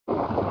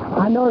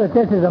I know that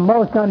this is a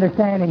most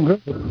understanding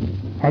group,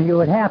 and you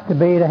would have to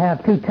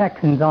have two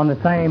Texans on the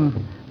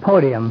same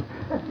podium.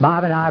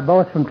 Bob and I are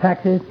both from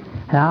Texas,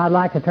 and I'd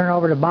like to turn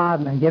over to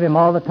Bob and give him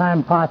all the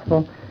time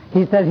possible.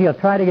 He says he'll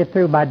try to get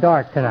through by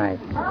dark tonight.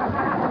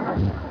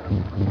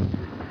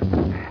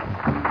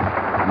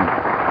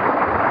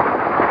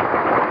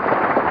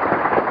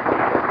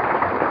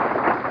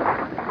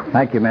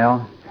 Thank you,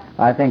 Mel.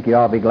 I think you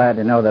all be glad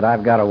to know that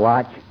I've got a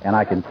watch, and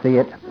I can see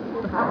it.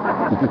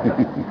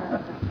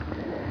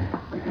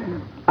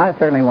 I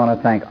certainly want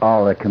to thank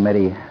all the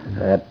committee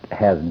that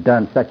has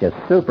done such a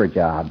super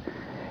job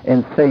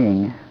in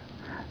seeing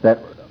that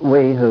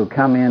we who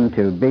come in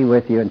to be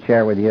with you and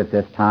share with you at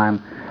this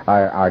time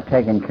are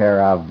taken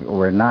care of.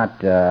 We're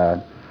not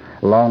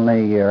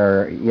lonely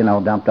or,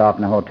 dumped off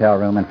in a hotel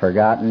room and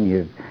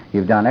forgotten.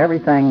 You've done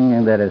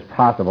everything that is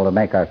possible to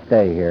make our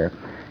stay here.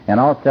 And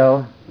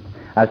also,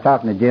 I was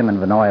talking to Jim and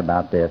Vinoy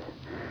about this.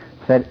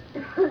 Said,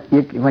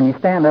 when you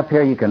stand up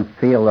here, you can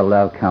feel the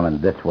love coming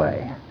this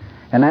way.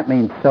 And that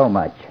means so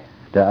much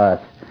to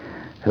us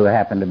who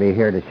happen to be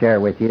here to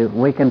share with you.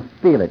 We can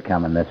feel it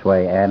coming this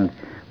way. And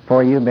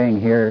for you being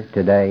here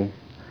today,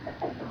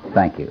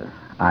 thank you.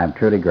 I'm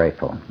truly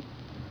grateful.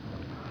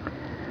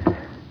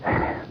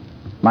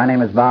 My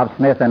name is Bob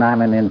Smith, and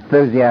I'm an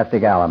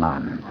enthusiastic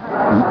Al-Anon.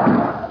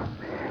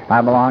 I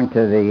belong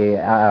to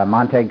the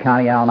Montague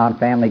County Al-Anon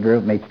family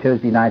group, meets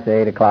Tuesday nights at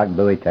 8 o'clock in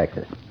Bowie,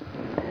 Texas.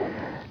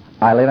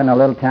 I live in a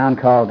little town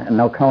called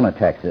Nocona,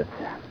 Texas.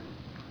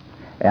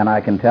 And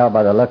I can tell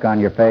by the look on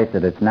your face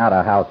that it's not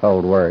a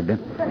household word.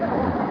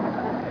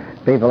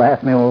 People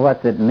ask me, well,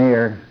 what's it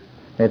near?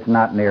 It's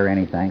not near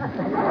anything.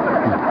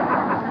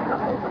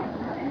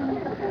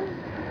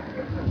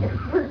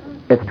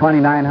 It's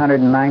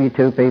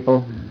 2,992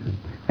 people,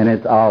 and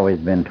it's always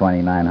been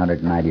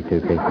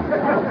 2,992 people.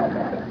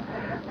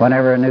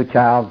 Whenever a new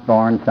child's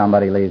born,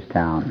 somebody leaves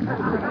town.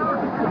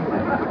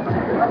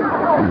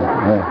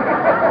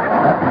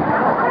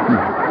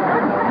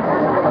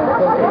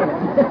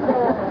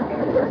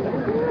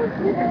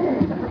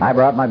 I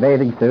brought my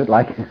bathing suit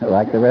like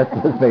the rest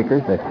of the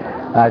speakers.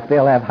 I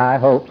still have high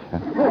hopes.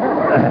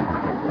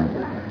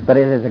 But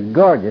it is a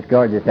gorgeous,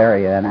 gorgeous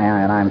area, and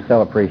I'm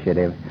so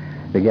appreciative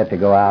to get to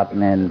go out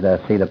and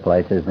see the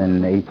places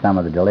and eat some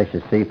of the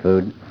delicious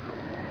seafood.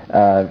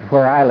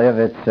 Where I live,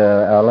 it's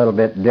a little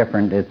bit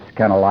different. It's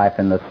kind of life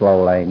in the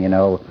slow lane,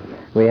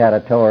 We had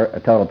a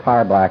total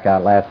power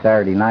blackout last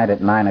Saturday night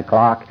at 9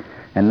 o'clock,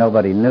 and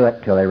nobody knew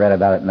it till they read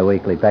about it in the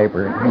weekly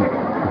paper.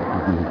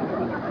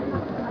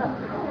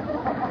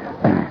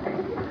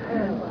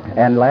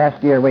 And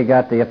last year we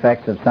got the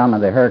effects of some of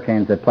the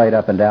hurricanes that played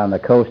up and down the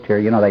coast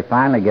here. They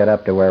finally get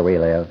up to where we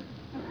live.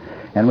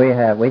 And we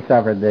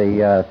suffered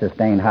the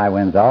sustained high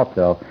winds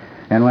also.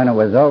 And when it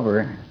was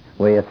over,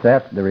 we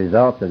assessed the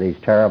results of these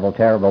terrible,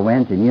 terrible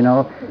winds, and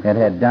it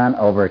had done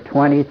over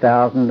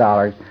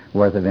 $20,000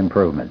 worth of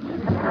improvements.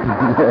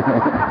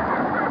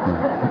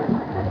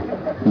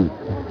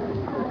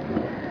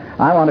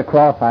 I want to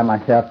qualify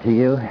myself to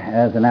you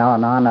as an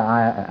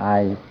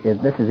Al-Anon.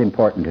 This is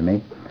important to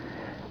me.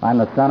 I'm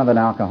the son of an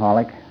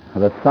alcoholic,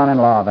 the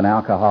son-in-law of an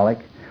alcoholic,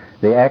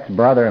 the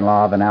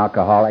ex-brother-in-law of an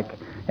alcoholic,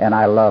 and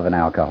I love an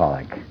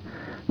alcoholic.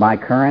 My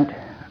current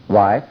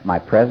wife, my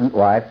present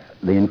wife,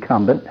 the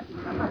incumbent.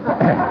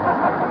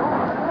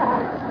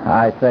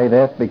 I say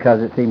this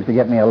because it seems to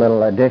get me a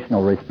little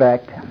additional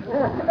respect.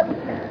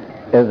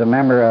 Is a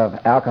member of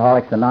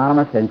Alcoholics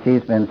Anonymous, and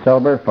she's been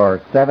sober for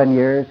 7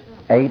 years,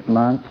 8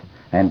 months,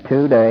 and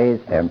 2 days,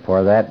 and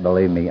for that,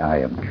 believe me, I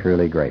am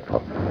truly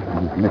grateful.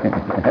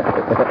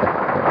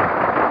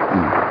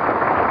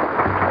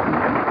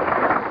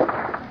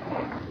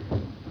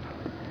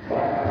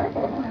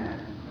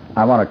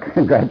 I want to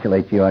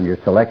congratulate you on your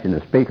selection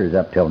of speakers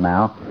up till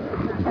now.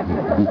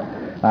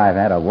 I've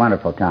had a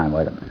wonderful time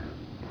with them.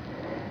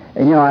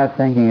 And I was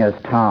thinking as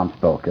Tom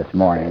spoke this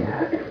morning,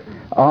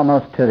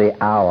 almost to the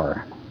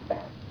hour,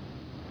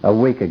 a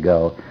week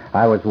ago,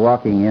 I was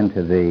walking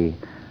into the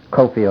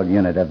Cofield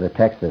unit of the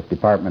Texas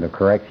Department of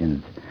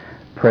Corrections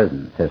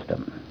prison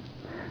system.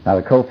 Now,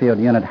 the Cofield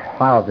unit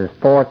houses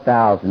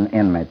 4,000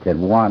 inmates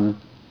in one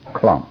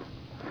clump.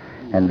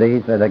 And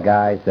these are the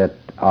guys that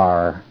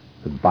are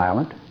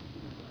violent.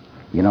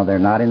 They're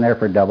not in there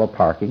for double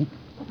parking.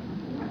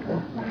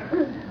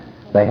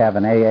 They have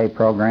an AA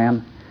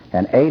program,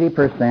 and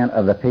 80%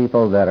 of the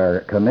people that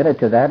are committed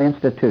to that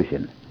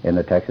institution in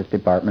the Texas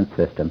Department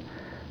system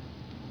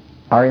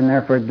are in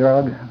there for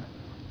drug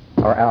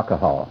or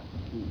alcohol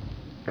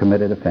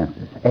committed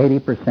offenses.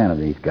 80% of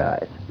these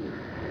guys.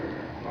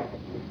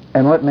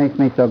 And what makes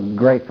me so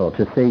grateful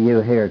to see you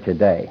here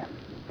today,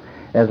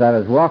 as I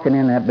was walking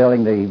in that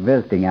building, the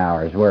visiting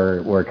hours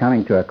were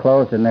coming to a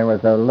close, and there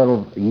was a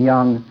little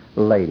young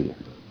lady,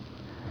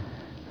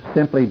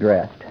 simply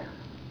dressed,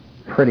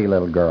 pretty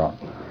little girl.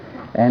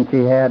 And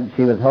she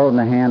was holding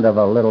the hand of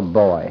a little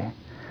boy,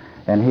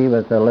 and he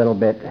was a little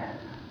bit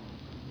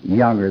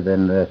younger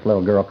than this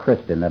little girl,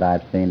 Kristen, that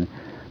I've seen,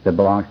 that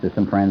belongs to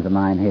some friends of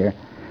mine here.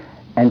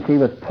 And she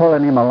was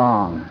pulling him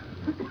along.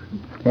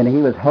 And he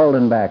was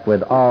holding back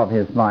with all of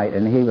his might,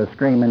 and he was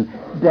screaming,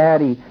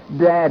 "Daddy,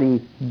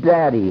 Daddy,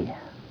 Daddy."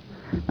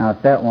 Now,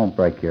 if that won't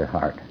break your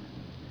heart,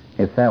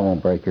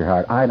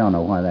 I don't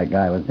know why that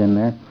guy was in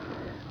there,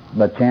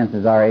 but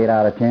chances are 8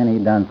 out of 10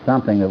 he'd done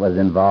something that was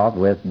involved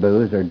with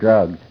booze or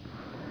drugs.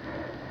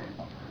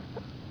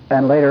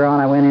 And later on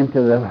I went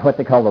into what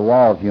they call the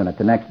Walls Unit.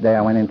 The next day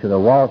I went into the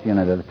Walls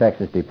Unit of the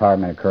Texas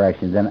Department of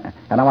Corrections. And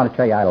I want to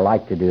tell you, I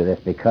like to do this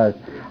because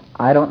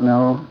I don't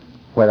know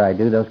whether I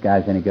do those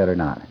guys any good or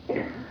not.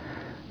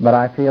 But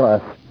I feel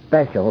a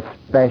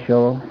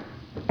special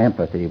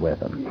empathy with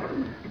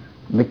them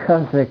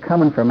because they're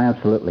coming from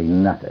absolutely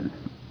nothing.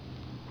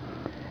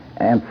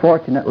 And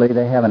fortunately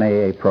they have an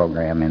AA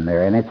program in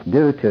there, and it's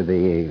due to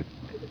the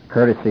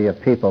courtesy of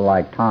people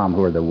like Tom,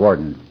 who are the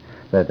wardens,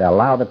 that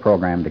allow the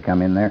program to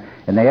come in there.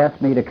 And they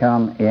asked me to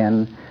come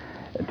in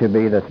to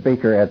be the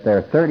speaker at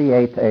their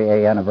 38th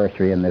AA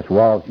anniversary in this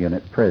Walls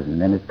Unit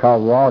prison. And it's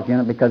called Walls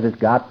Unit because it's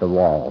got the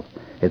walls.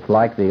 It's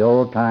like the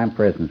old-time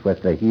prisons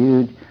with the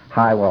huge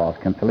high walls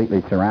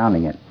completely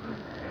surrounding it.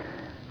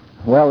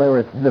 Well,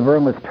 the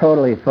room was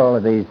totally full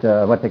of these,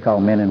 what they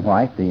call men in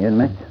white, the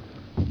inmates.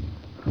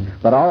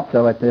 But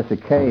also at this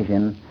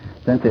occasion,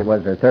 since it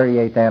was their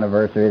 38th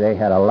anniversary, they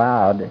had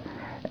allowed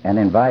and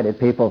invited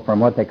people from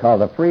what they call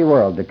the free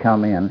world to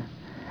come in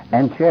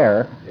and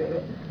share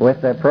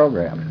with that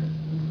program.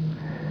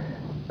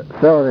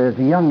 So there's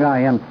a young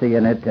guy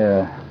emceeing it,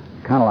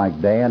 kind of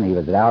like Dan. He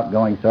was an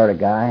outgoing sort of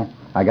guy.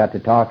 I got to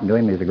talking to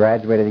him. He's a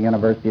graduate of the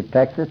University of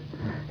Texas.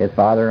 His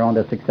father owned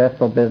a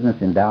successful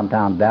business in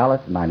downtown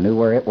Dallas, and I knew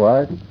where it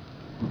was.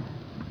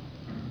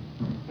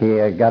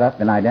 He got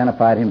up and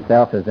identified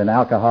himself as an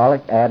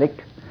alcoholic,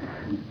 addict,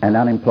 an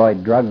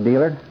unemployed drug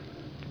dealer.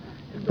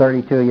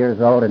 32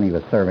 years old, and he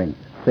was serving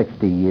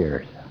 60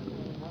 years.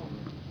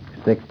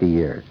 60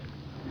 years.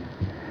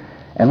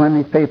 And when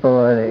these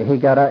people, he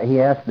got up,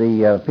 he asked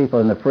the people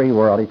in the free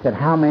world, he said,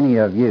 "How many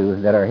of you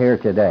that are here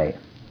today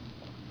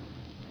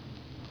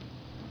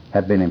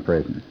have been in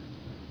prison?"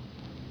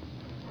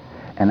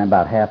 And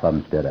about half of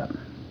them stood up.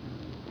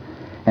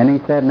 And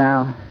he said,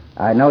 "Now,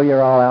 I know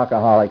you're all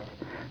alcoholics.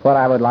 What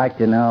I would like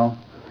to know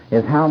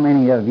is how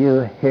many of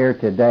you here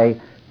today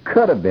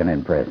could have been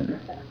in prison?"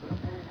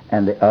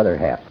 And the other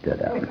half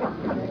stood up.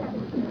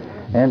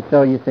 And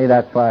so you see,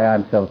 that's why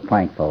I'm so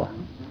thankful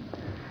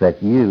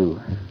that you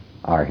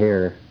are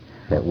here,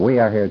 that we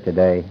are here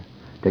today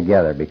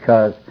together,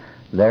 because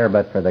there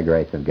but for the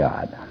grace of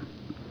God.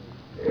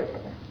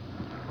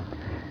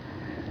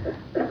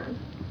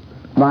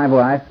 My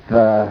wife,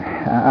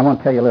 I want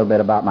to tell you a little bit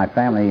about my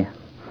family.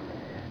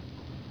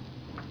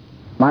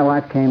 My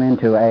wife came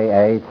into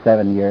AA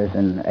 7 years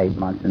and 8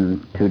 months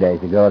and 2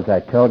 days ago, as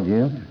I told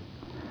you.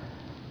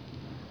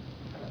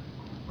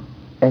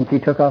 And she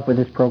took off with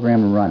this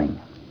program running.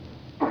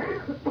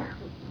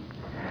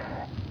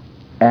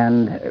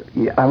 And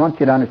I want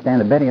you to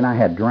understand that Betty and I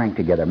had drank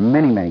together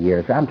many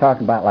years. I'm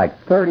talking about like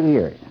 30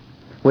 years.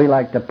 We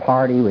liked to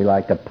party, we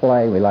liked to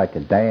play, we liked to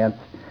dance.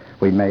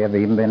 We may have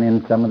even been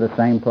in some of the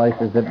same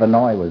places that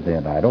Benoit was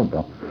in, I don't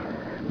know.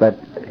 But,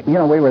 you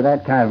know, we were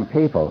that kind of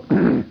people.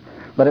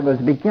 But it was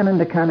beginning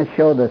to kind of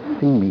show the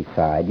seamy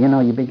side. You know,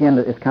 it's kind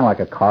of like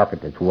a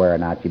carpet that's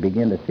wearing out. You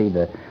begin to see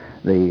the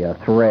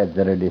threads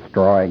that are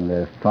destroying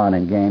the fun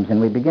and games, and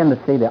we begin to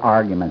see the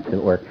arguments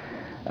that were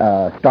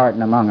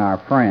starting among our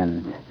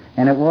friends,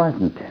 and it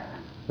wasn't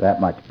that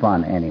much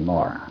fun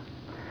anymore.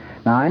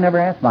 Now, I never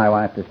asked my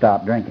wife to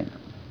stop drinking.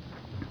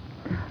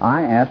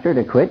 I asked her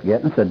to quit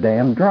getting so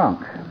damn drunk.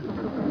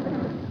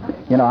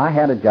 You know, I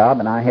had a job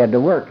and I had to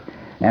work,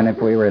 and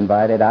if we were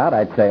invited out,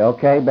 I'd say,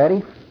 "Okay,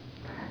 Betty,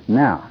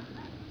 now,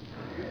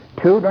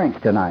 2 drinks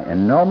tonight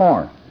and no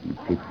more."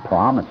 She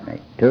promised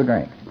me 2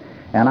 drinks.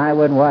 And I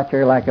would watch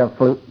her like a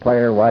flute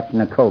player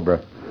watching a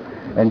cobra.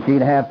 And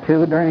she'd have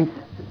 2 drinks,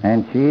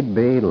 and she'd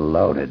be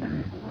loaded.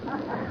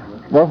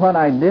 Well, what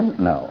I didn't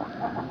know,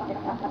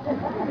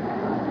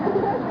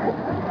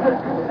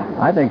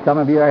 I think some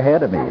of you are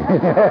ahead of me.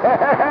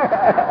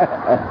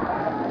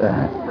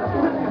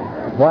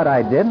 What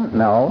I didn't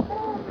know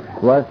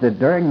was that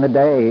during the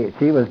day,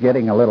 she was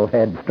getting a little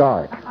head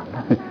start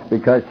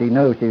because she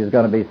knew she was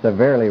going to be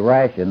severely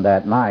rationed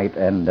that night,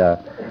 and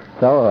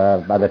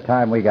so by the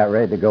time we got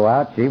ready to go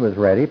out, she was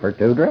ready for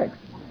 2 drinks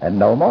and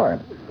no more.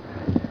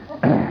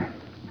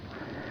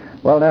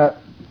 Well, now,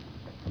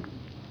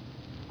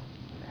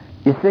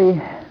 you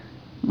see,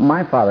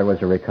 my father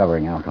was a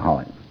recovering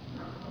alcoholic.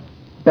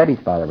 Betty's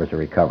father was a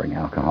recovering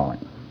alcoholic.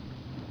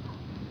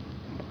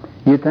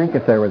 You'd think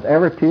if there was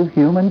ever 2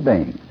 human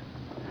beings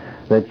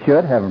that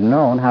should have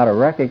known how to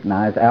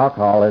recognize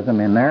alcoholism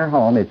in their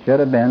home, it should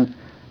have been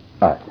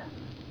us.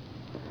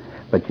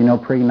 But you know,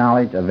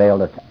 pre-knowledge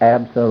availed us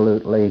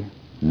absolutely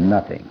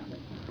nothing.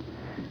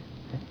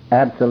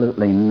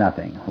 Absolutely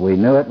nothing. We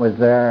knew it was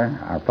there.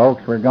 Our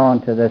folks were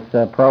going to this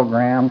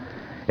program.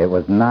 It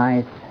was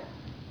nice.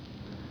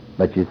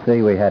 But you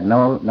see, we had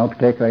no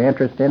particular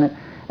interest in it.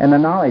 And the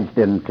knowledge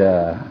didn't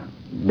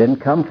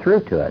come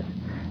through to us.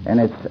 And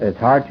it's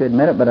hard to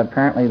admit it, but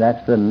apparently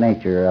that's the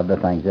nature of the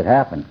things that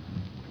happen.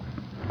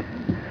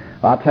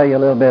 I'll tell you a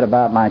little bit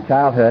about my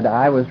childhood.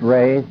 I was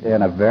raised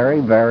in a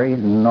very, very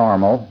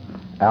normal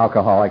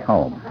alcoholic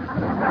home.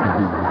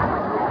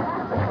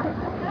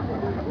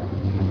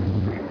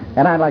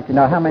 And I'd like to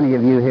know how many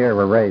of you here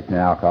were raised in an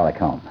alcoholic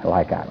home,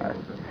 like I was.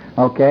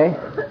 Okay?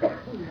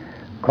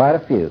 Quite a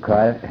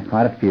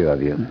few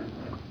of you.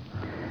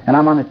 And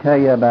I'm going to tell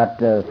you about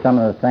some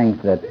of the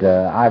things that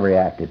I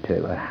reacted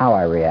to, how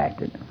I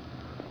reacted.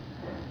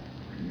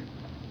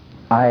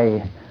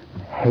 I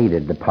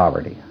hated the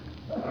poverty.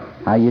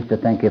 I used to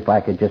think if I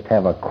could just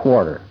have a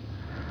quarter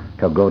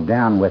to go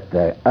down with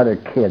the other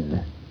kids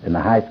in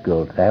the high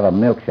school to have a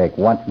milkshake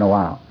once in a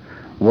while,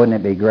 wouldn't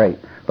it be great?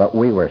 But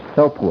we were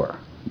so poor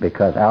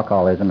because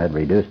alcoholism had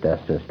reduced us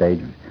to a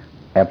stage of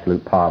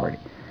absolute poverty.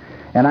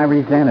 And I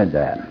resented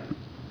that.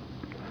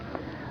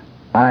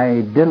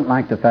 I didn't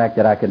like the fact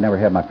that I could never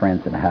have my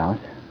friends in the house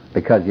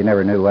because you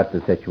never knew what the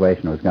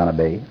situation was going to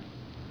be.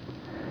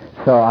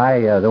 So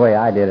the way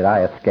I did it,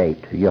 I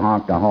escaped. You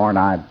honked the horn,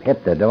 I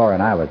hit the door,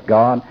 and I was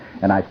gone,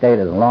 and I stayed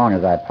as long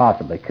as I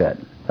possibly could.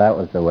 That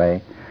was the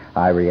way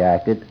I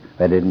reacted.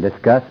 I didn't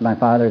discuss my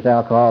father's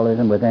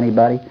alcoholism with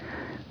anybody.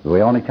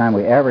 The only time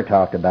we ever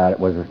talked about it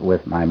was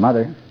with my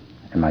mother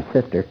and my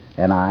sister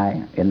and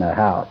I in the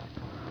house.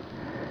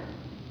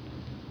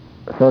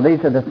 So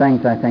these are the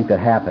things I think that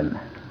happen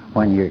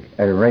when you're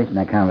raised in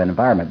that kind of an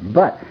environment.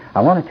 But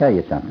I want to tell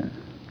you something,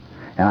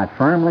 and I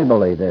firmly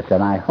believe this,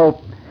 and I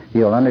hope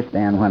you'll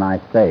understand when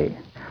I say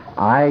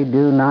I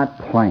do not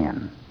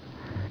plan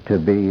to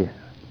be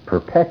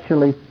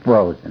perpetually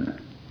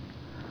frozen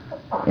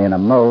in a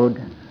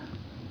mode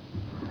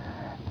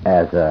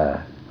as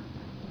a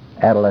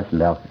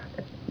adolescent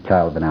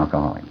child of an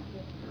alcoholic.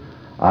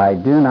 I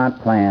do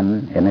not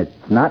plan, and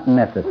it's not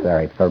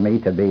necessary for me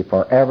to be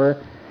forever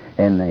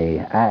in the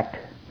act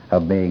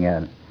of being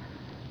a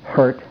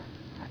hurt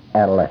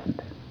adolescent.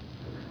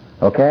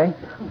 Okay?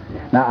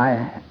 Now,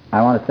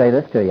 I want to say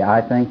this to you.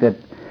 I think that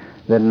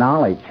the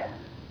knowledge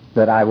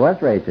that I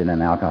was raised in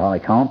an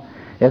alcoholic home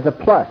is a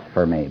plus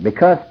for me,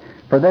 because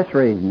for this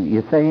reason,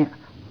 you see,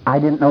 I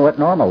didn't know what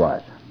normal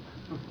was.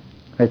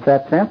 It's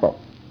that simple.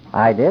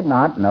 I did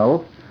not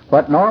know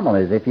what normal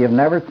is. If you've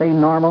never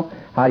seen normal,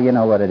 how do you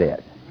know what it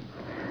is?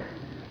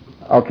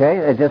 Okay,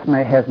 it just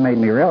has made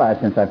me realize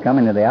since I've come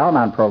into the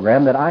Al-Anon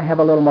program that I have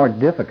a little more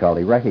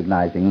difficulty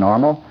recognizing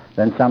normal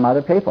than some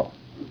other people.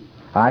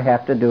 I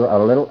have to do a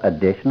little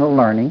additional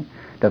learning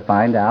to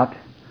find out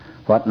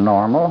what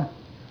normal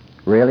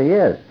really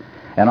is.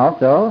 And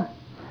also,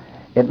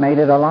 it made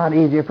it a lot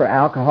easier for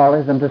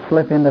alcoholism to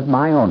slip into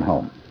my own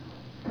home,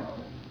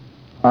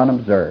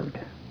 unobserved,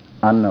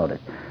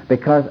 unnoticed.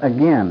 Because,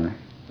 again,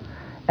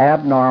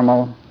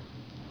 abnormal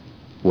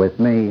with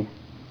me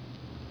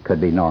could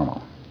be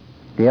normal.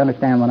 Do you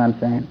understand what I'm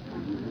saying?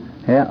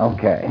 Yeah,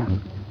 okay.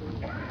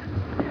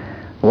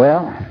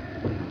 Well,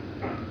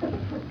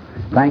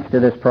 thanks to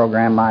this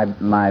program,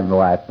 my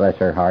wife, bless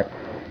her heart,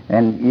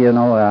 and you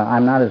know, I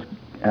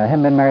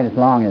haven't been married as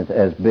long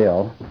as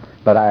Bill,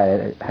 but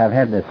I have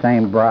had the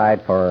same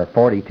bride for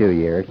 42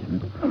 years.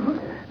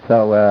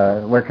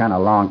 So we're kind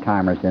of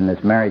long-timers in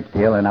this marriage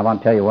deal, and I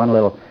want to tell you one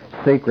little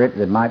secret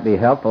that might be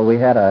helpful. We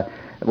had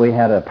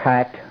a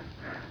pact,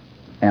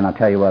 and I'll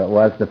tell you what it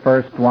was. The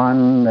first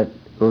one that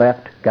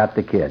left got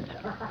the kids.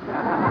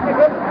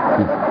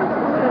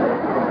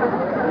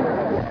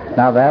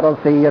 Now that'll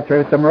see you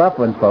through some rough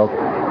ones, folks.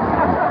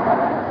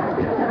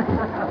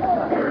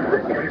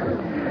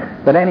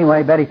 But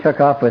anyway, Betty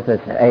took off with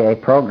this AA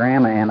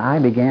program, and I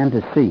began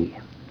to see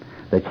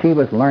that she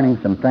was learning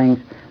some things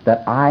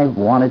that I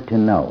wanted to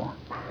know.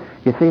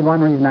 You see,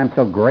 one reason I'm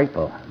so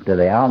grateful to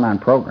the Al-Anon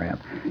program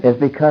is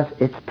because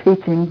it's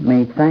teaching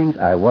me things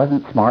I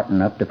wasn't smart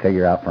enough to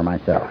figure out for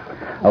myself.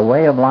 A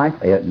way of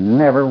life it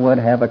never would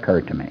have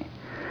occurred to me.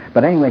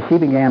 But anyway, she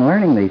began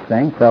learning these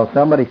things, so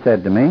somebody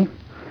said to me,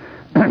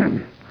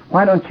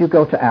 why don't you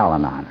go to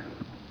Al-Anon?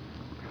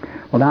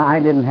 Well, now, I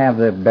didn't have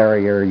the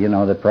barrier, you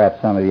know, that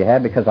perhaps some of you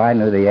had, because I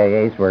knew the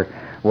AAs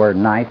were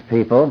nice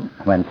people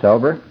when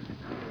sober.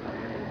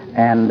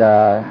 And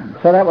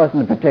so that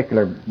wasn't a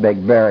particular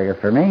big barrier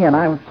for me.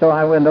 And so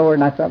I went over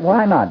and I thought,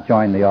 why not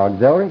join the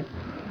auxiliary?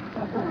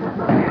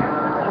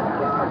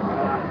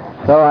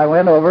 So I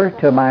went over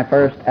to my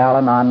first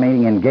Al-Anon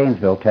meeting in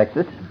Gainesville,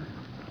 Texas.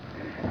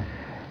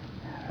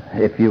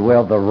 If you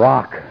will, the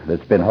rock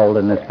that's been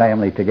holding this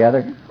family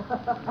together.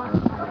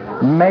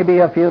 Maybe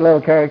a few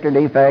little character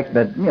defects,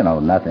 but, you know,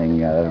 nothing,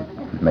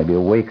 maybe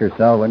a week or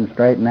so wouldn't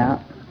straighten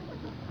out.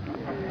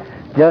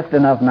 Just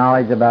enough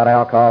knowledge about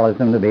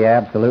alcoholism to be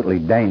absolutely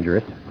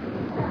dangerous.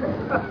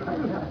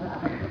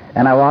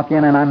 And I walk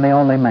in and I'm the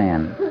only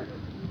man.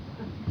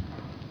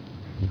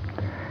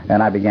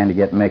 And I began to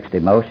get mixed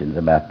emotions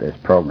about this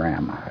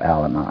program,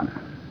 Al-Anon.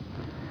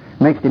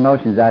 Mixed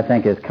emotions, I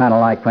think, is kind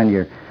of like when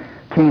your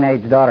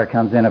teenage daughter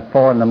comes in at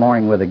 4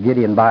 a.m. with a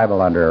Gideon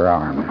Bible under her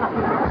arm.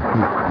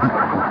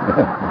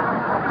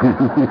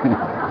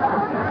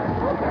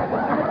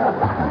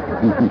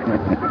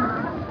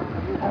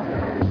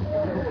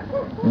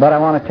 But I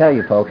want to tell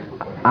you, folks,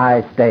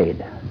 I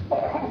stayed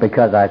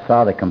because I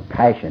saw the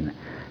compassion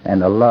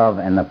and the love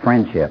and the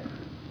friendship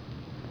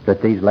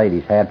that these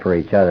ladies had for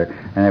each other,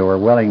 and they were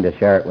willing to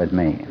share it with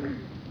me.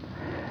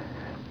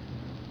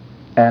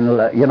 And,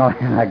 you know,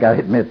 I got to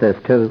admit this,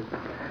 too.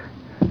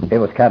 It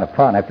was kind of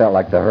fun. I felt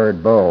like the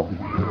herd bull.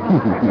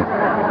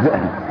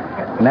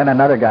 And then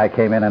another guy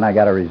came in, and I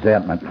got a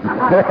resentment.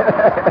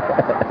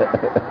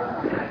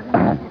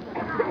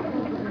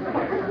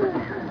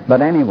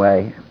 But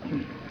anyway,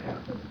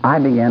 I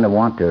began to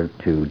want to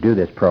do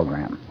this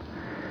program.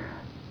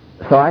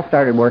 So I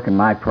started working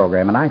my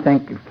program, and I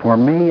think, for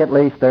me at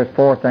least, there's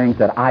 4 things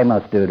that I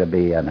must do to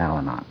be an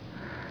Al-Anon.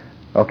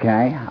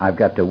 Okay? I've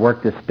got to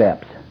work the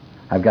steps.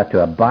 I've got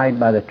to abide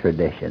by the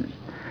traditions.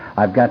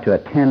 I've got to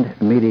attend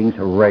meetings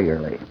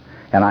regularly,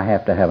 and I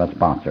have to have a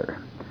sponsor.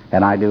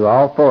 And I do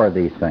all 4 of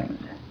these things.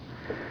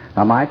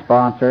 Now, my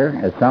sponsor,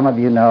 as some of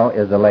you know,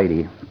 is a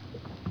lady,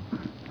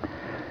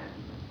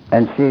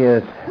 and she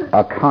is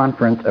a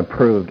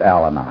conference-approved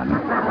Al-Anon.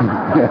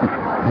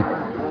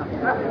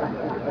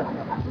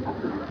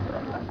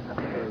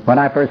 When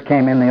I first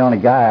came in, the only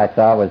guy I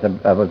saw was a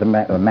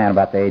man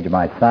about the age of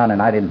my son,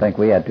 and I didn't think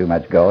we had too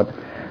much going.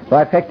 So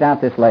I picked out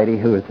this lady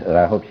who is,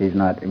 I hope she's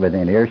not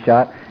within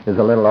earshot, is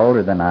a little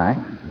older than I,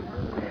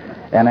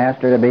 and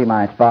asked her to be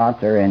my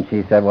sponsor, and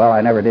she said, well, I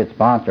never did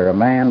sponsor a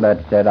man,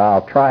 but said,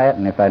 I'll try it,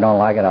 and if I don't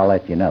like it, I'll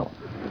let you know.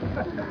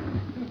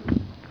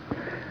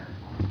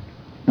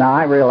 Now,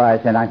 I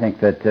realize, and I think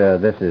that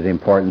this is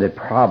important, that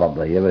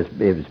probably it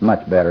was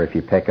much better if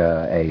you pick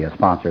a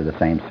sponsor of the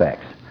same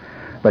sex.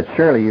 But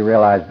surely you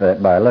realize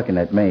that by looking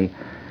at me,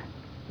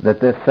 that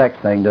this sex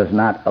thing does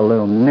not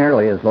loom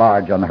nearly as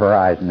large on the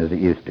horizon as it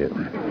used to.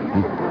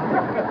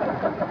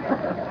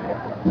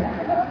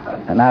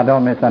 And now,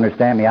 don't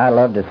misunderstand me. I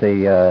love to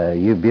see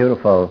you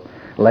beautiful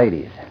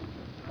ladies,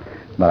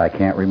 but I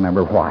can't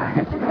remember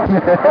why.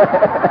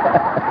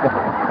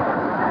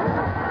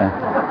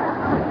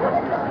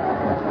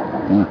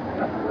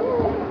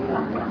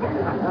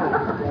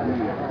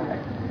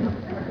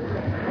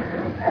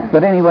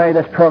 But anyway,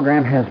 this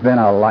program has been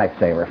a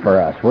lifesaver for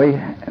us.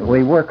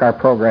 We work our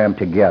program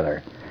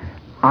together.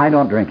 I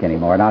don't drink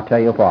anymore, and I'll tell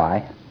you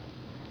why.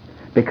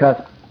 Because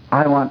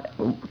I want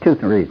 2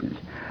 reasons.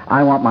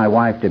 I want my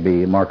wife to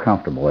be more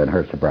comfortable in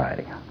her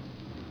sobriety.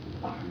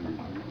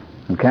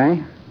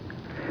 Okay?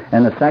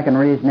 And the second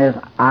reason is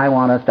I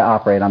want us to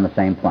operate on the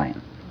same plane.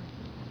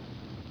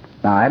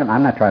 Now,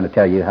 I'm not trying to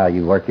tell you how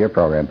you work your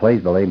program.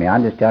 Please believe me.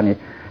 I'm just telling you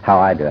how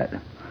I do it.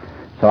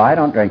 So I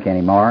don't drink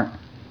anymore,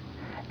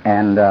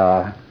 and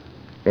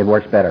it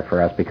works better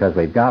for us because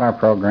we've got our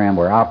program.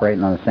 We're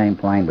operating on the same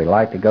plane. We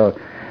like to go.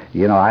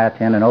 You know, I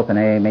attend an open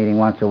AA meeting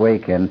once a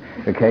week, and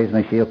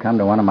occasionally she'll come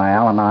to one of my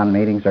Al-Anon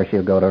meetings, or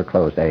she'll go to a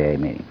closed AA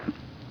meeting.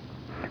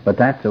 But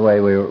that's the way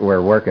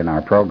we're working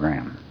our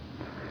program.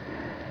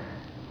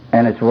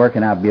 And it's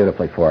working out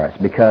beautifully for us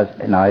because,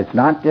 now, it's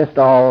not just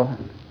all,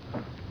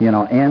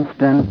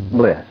 instant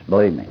bliss,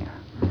 believe me.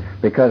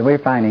 Because we're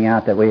finding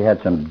out that we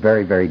had some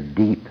very, very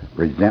deep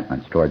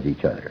resentments towards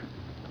each other.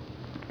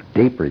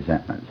 Deep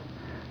resentments.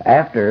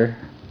 After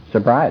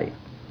sobriety.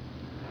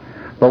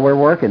 But we're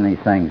working these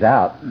things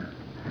out.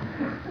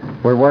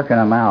 We're working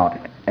them out.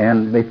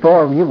 And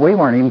before, we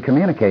weren't even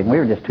communicating. We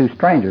were just 2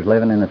 strangers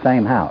living in the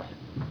same house.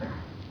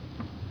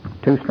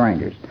 2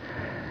 strangers.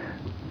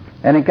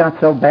 And it got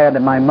so bad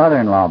that my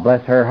mother-in-law,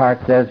 bless her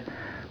heart, says,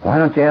 why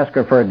don't you ask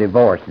her for a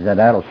divorce? She said,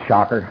 that'll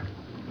shock her.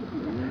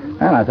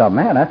 And I thought,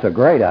 man, that's a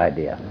great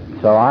idea.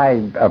 So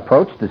I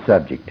approached the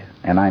subject,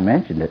 and I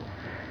mentioned it.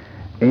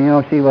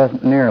 And, she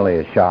wasn't nearly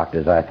as shocked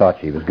as I thought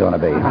she was going to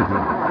be.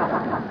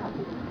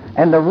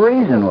 And the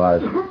reason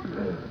was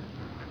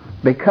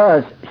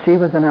because she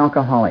was an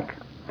alcoholic.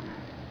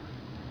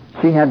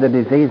 She had the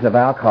disease of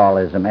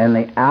alcoholism, and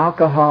the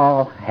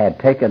alcohol had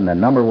taken the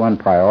 #1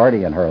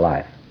 priority in her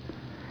life.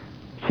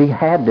 She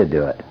had to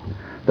do it.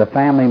 The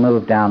family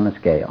moved down the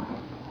scale.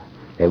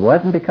 It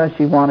wasn't because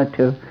she wanted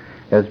to.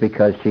 It was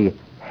because she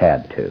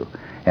had to.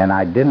 And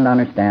I didn't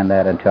understand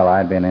that until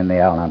I'd been in the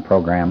Al-Anon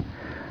program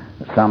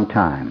some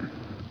time.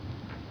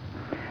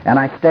 And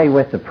I stay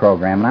with the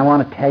program, and I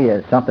want to tell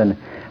you something.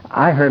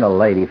 I heard a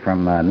lady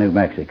from New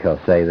Mexico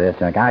say this,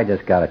 and I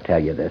just got to tell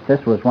you this.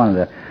 This was one of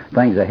the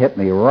things that hit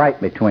me right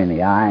between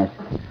the eyes.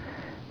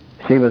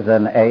 She was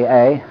an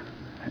AA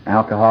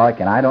alcoholic,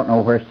 and I don't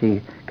know where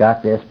she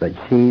got this, but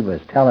she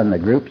was telling the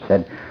group,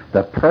 said,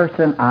 the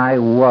person I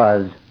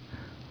was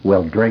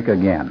will drink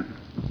again.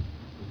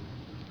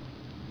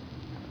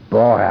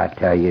 Boy, I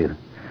tell you,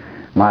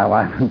 my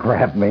wife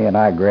grabbed me, and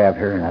I grabbed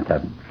her, and I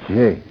thought,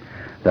 gee,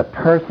 the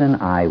person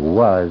I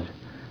was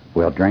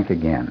will drink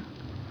again.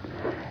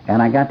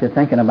 And I got to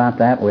thinking about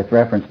that with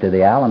reference to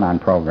the Al-Anon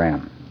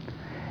program.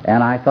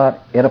 And I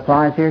thought, it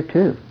applies here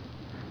too.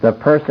 The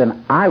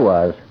person I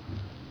was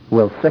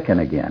will sicken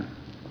again.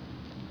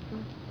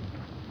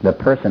 The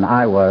person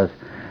I was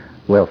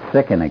will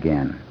sicken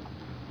again.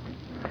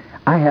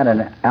 I had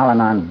an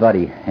Al-Anon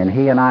buddy, and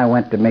he and I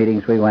went to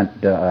meetings. We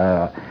went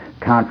to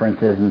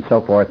conferences and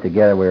so forth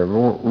together. We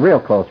were real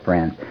close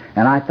friends.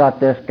 And I thought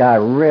this guy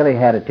really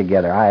had it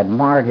together. I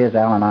admired his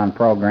Al-Anon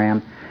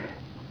program.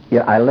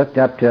 I looked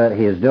up to it.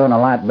 He was doing a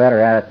lot better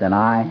at it than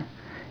I,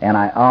 and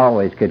I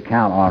always could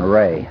count on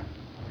Ray.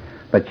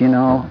 But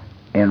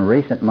in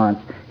recent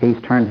months, he's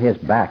turned his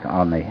back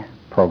on the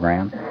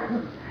program,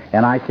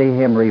 and I see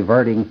him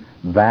reverting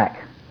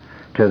back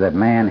to the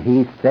man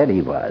he said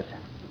he was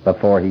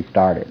before he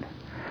started.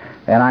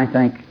 And I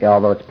think,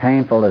 although it's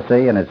painful to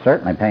see, and it's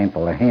certainly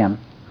painful to him,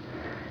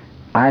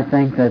 I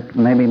think that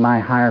maybe my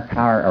higher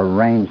power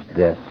arranged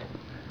this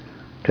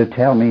to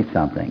tell me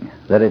something,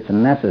 that it's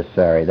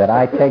necessary that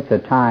I take the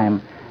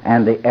time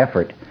and the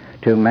effort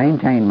to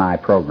maintain my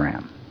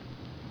program,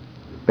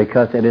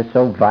 because it is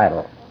so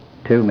vital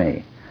to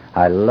me.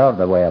 I love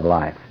the way of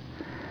life.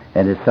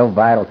 It is so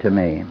vital to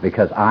me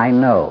because I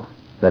know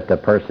that the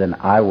person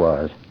I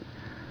was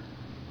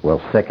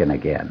will sicken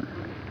again.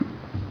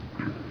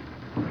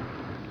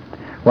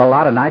 Well, a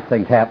lot of nice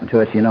things happen to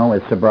us,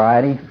 with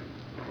sobriety.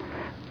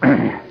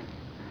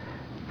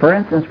 For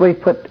instance, we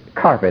put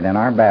carpet in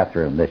our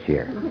bathroom this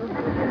year.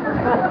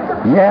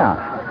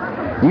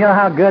 Yeah. You know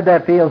how good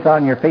that feels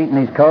on your feet in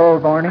these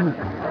cold mornings?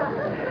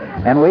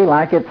 And we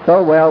like it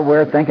so well,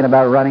 we're thinking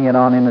about running it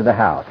on into the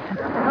house.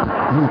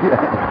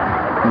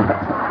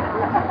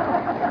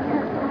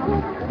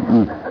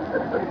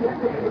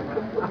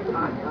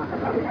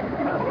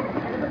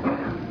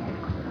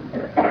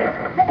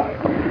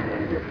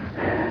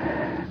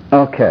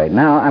 Okay,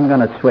 now I'm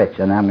going to switch,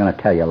 and I'm going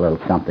to tell you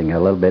something a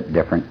little bit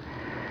different.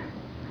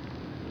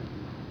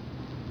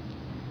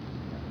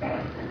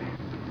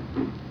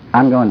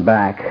 I'm going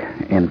back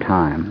in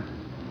time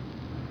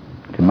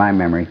to my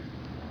memory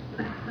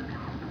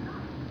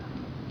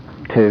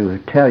to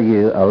tell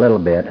you a little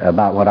bit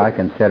about what I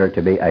consider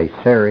to be a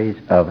series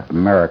of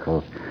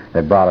miracles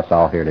that brought us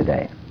all here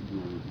today.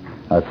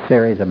 A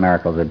series of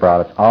miracles that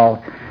brought us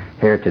all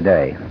here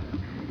today.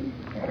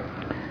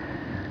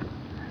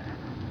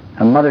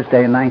 On Mother's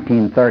Day in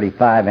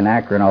 1935 in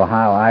Akron,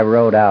 Ohio, I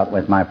rode out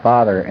with my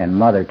father and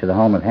mother to the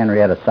home of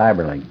Henrietta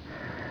Seiberling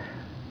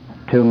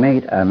to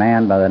meet a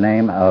man by the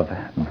name of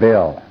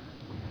Bill.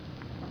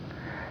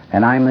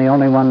 And I'm the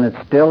only one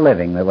that's still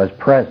living that was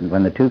present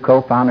when the two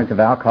co-founders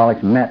of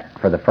Alcoholics met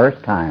for the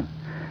first time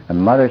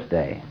on Mother's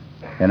Day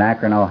in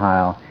Akron,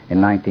 Ohio in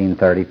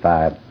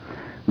 1935.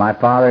 My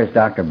father is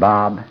Dr.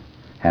 Bob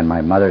and my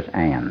mother's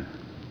Ann.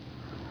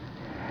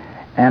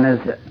 And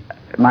as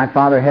my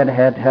father had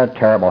a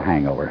terrible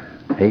hangover.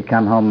 He'd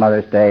come home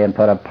Mother's Day and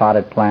put a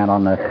potted plant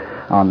on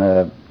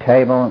the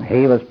table.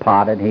 He was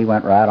potted. He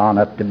went right on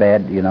up to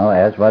bed,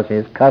 as was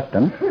his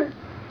custom.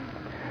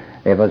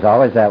 It was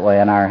always that way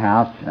in our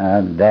house.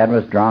 Dad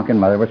was drunk and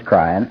Mother was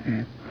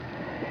crying.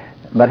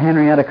 But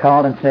Henrietta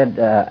called and said,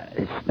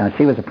 now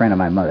she was a friend of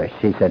my mother's.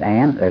 She said,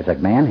 Ann, there's a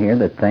man here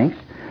that thinks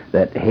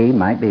that he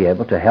might be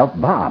able to help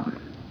Bob.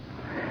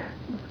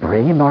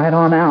 Bring him right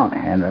on out.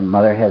 And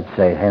Mother had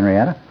said,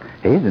 Henrietta,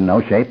 he's in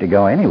no shape to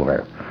go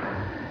anywhere.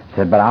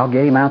 Said, but I'll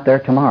get him out there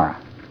tomorrow.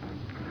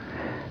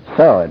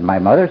 So, at my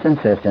mother's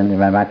insistence,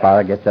 when my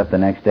father gets up the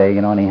next day,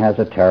 and he has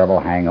a terrible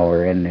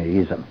hangover, and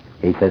he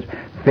says,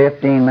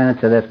 15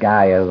 minutes of this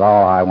guy is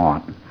all I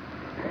want.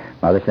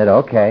 Mother said,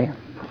 okay.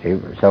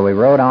 So we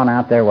rode on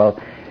out there.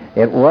 Well,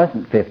 it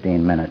wasn't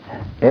 15 minutes.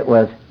 It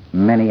was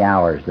many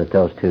hours that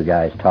those two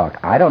guys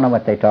talked. I don't know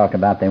what they talked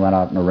about. They went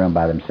out in the room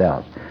by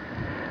themselves.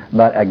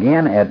 But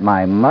again, at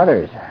my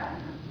mother's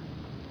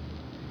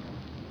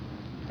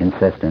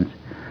insistence,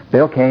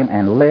 Bill came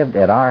and lived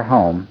at our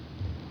home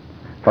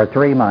for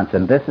 3 months,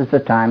 and this is the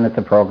time that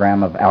the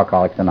program of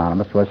Alcoholics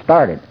Anonymous was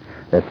started.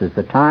 This is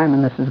the time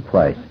and this is the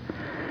place.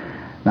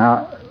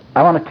 Now,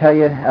 I want to tell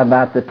you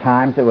about the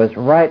times. It was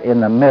right in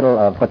the middle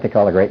of what they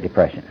call the Great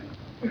Depression.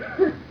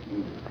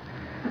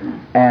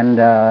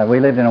 And we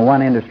lived in a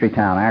one-industry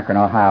town, Akron,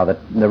 Ohio.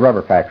 The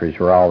rubber factories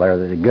were all there.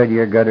 The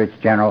Goodyear, Goodrich,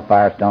 General,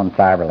 Firestone,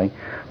 Seiberling.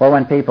 Well,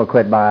 when people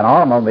quit buying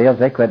automobiles,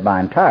 they quit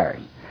buying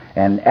tires.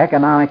 And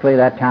economically,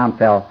 that town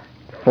fell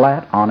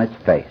flat on its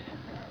face.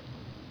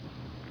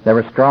 There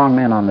were strong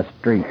men on the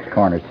streets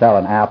corners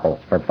selling apples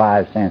for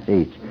 5 cents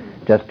each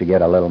just to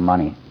get a little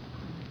money.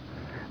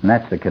 And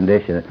that's the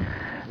condition.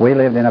 We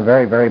lived in a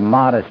very, very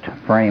modest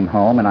frame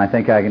home, and I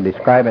think I can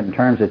describe it in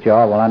terms that you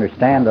all will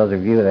understand. Those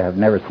of you that have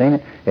never seen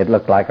it, it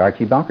looked like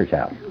Archie Bunker's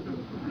house.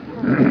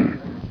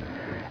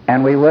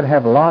 And we would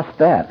have lost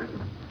that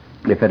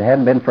if it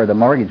hadn't been for the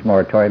mortgage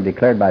moratorium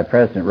declared by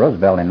President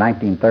Roosevelt in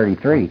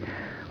 1933,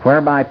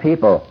 whereby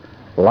people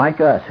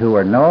like us who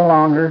were no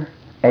longer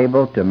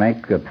able to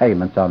make the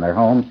payments on their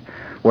homes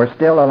were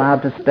still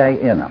allowed to stay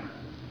in them.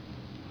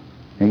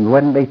 And you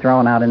wouldn't be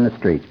thrown out in the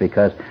streets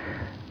because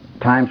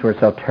times were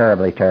so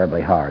terribly,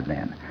 terribly hard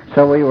then.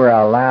 So we were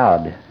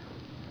allowed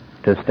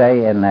to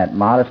stay in that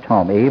modest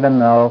home, even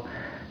though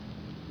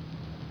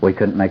we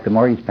couldn't make the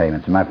mortgage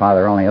payments. And my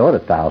father only owed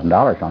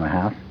 $1,000 on the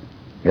house.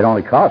 It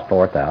only cost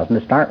 $4,000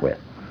 to start with.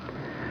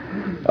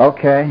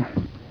 Okay.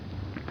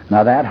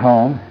 Now that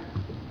home,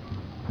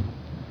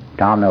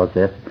 Tom knows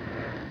this,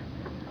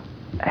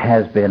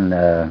 has been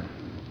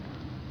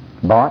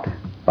bought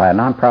by a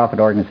non-profit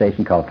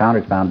organization called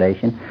Founders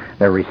Foundation.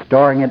 They're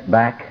restoring it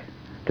back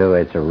to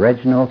its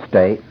original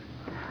state.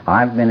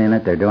 I've been in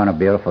it. They're doing a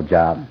beautiful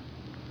job.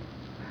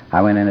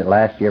 I went in it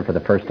last year for the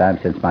first time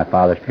since my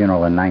father's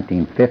funeral in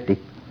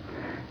 1950.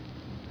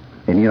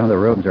 And you know, the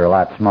rooms are a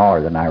lot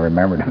smaller than I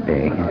remember them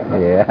being.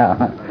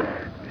 Yeah.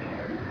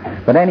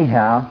 But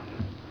anyhow,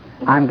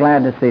 I'm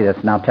glad to see this,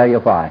 and I'll tell you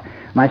why.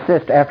 My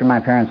sister, after my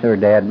parents were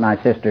dead,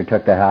 my sister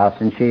took the house,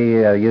 and she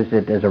used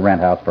it as a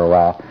rent house for a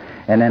while.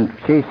 And then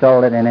she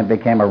sold it, and it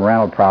became a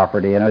rental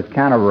property, and it was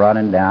kind of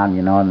running down,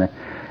 you know,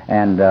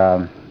 and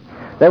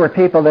there were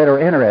people that were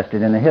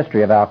interested in the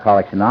history of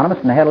Alcoholics Anonymous,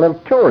 and they had a little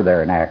tour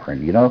there in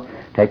Akron, you know,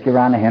 take you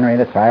around to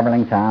Henrietta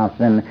Seiberling's house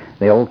and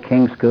the old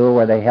King School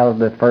where they held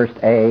the first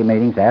AA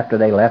meetings after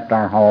they left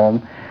our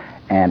home,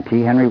 and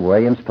T. Henry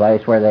Williams'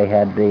 place where they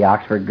had the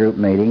Oxford group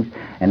meetings,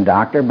 and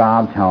Dr.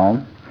 Bob's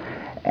home.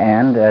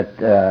 And at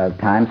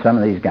times some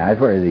of these guys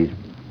were these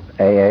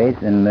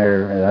AAs and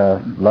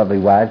their lovely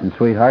wives and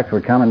sweethearts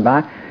were coming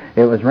by.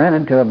 It was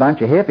rented to a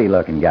bunch of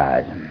hippie-looking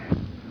guys.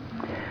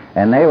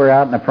 And they were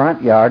out in the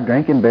front yard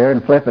drinking beer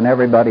and flipping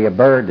everybody a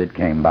bird that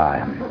came by.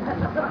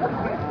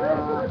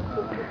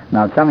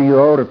 Now, some of you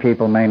older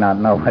people may not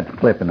know what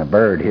flipping a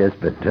bird is,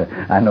 but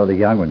I know the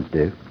young ones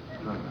do.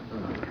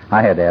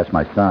 I had to ask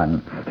my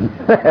son.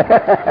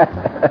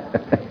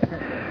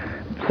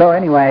 So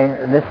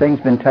anyway, this thing's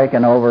been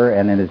taken over,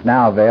 and it is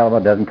now available.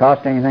 It doesn't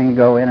cost anything to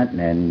go in it,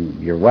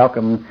 and you're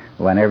welcome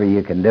whenever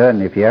you can do it.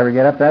 And if you ever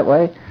get up that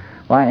way,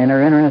 why, and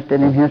are interested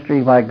in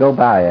history, why, go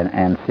by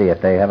and see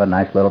it. They have a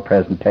nice little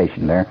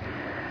presentation there.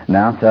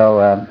 Now,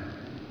 so,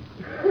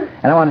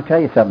 and I want to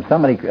tell you something.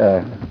 Somebody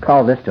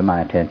called this to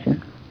my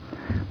attention.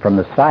 From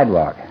the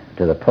sidewalk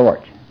to the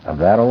porch of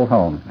that old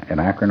home in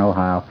Akron,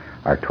 Ohio,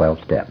 are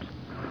 12 steps.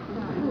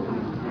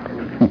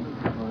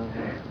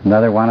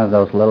 Another one of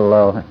those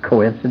little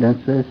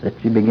coincidences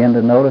that you begin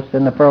to notice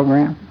in the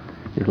program.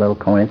 These little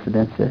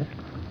coincidences.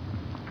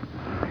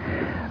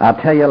 I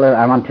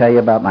want to tell you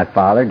about my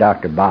father,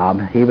 Dr.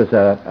 Bob. He was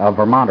a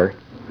Vermonter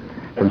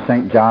from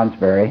St.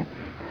 Johnsbury.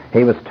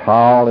 He was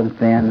tall and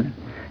thin,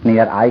 and he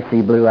had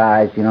icy blue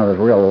eyes, you know, those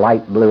real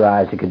light blue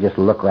eyes. You could just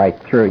look right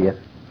through you.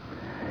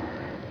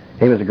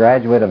 He was a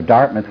graduate of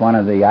Dartmouth, one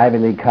of the Ivy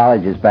League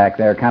colleges back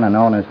there, kind of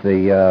known as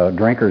the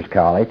Drinkers'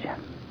 College.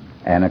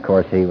 And, of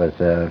course, he was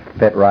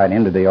fit right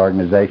into the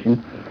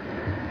organization.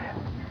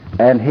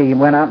 And he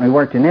went out and he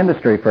worked in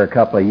industry for a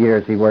couple of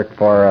years. He worked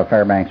for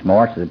Fairbanks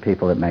Morse, the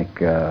people that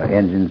make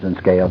engines and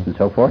scales and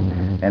so forth.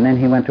 And then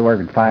he went to work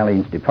at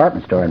Filene's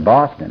department store in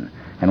Boston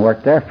and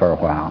worked there for a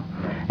while.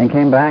 And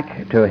came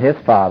back to his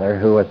father,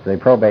 who was the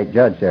probate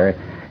judge there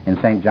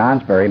in St.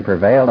 Johnsbury, and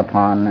prevailed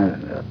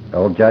upon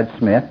old Judge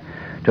Smith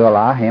to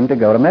allow him to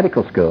go to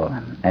medical school.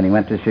 And he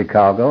went to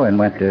Chicago and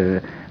went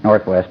to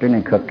Northwestern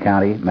and Cook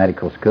County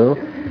Medical School,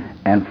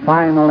 and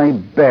finally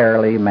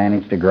barely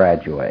managed to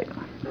graduate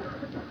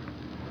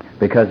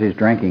because his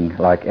drinking,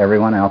 like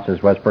everyone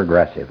else's, was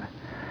progressive.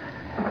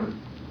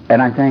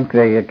 And I think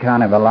they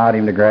kind of allowed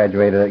him to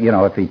graduate, you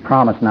know, if he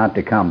promised not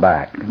to come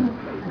back.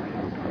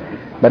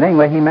 But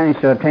anyway, he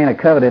managed to obtain a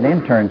coveted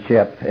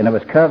internship, and it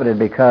was coveted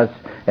because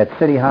at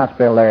City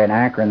Hospital there in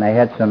Akron, they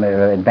had some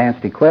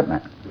advanced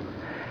equipment.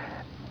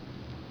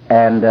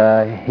 And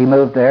he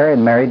moved there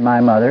and married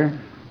my mother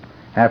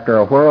after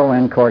a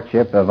whirlwind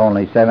courtship of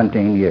only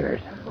 17 years.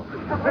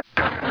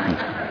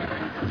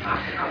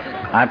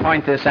 I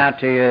point this out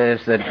to you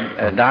is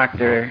that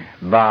Dr.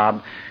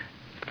 Bob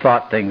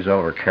thought things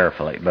over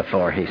carefully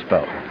before he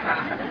spoke.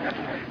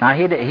 Now,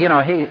 he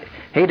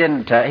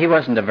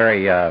wasn't a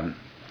very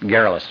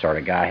garrulous sort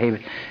of guy.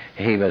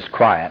 He was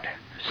quiet,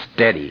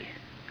 steady.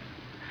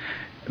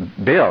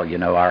 Bill, you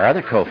know, our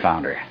other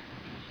co-founder,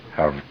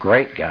 a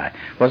great guy,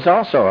 was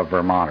also a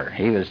Vermonter.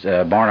 He was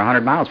born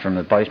 100 miles from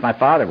the place my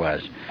father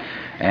was.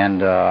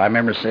 And I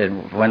remember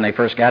when they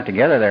first got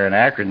together there in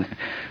Akron,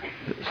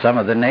 some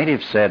of the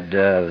natives said,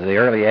 the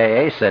early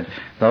AA said,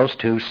 those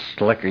two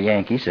slicker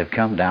Yankees have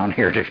come down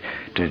here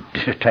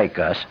to take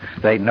us.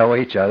 They know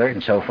each other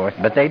and so forth.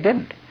 But they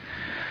didn't.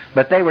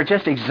 But they were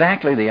just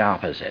exactly the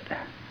opposite.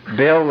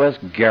 Bill was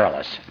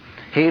garrulous.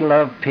 He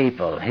loved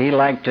people. He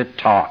liked to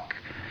talk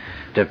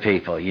to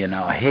people, you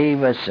know. He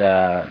was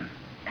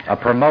a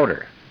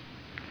promoter.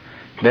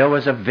 Bill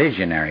was a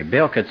visionary.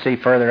 Bill could see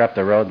further up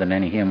the road than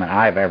any human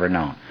I've ever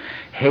known.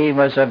 He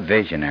was a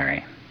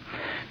visionary.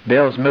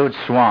 Bill's mood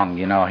swung,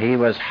 you know. He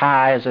was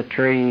high as a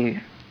tree,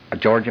 a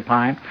Georgia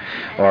pine,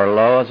 or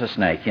low as a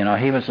snake. You know,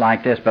 he was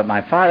like this. But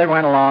my father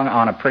went along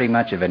on a pretty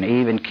much of an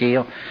even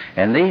keel,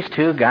 and these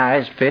two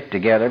guys fit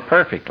together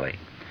perfectly.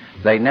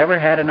 They never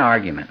had an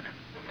argument.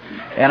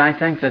 And I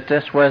think that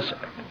this was,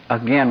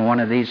 again, one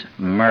of these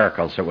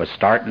miracles that was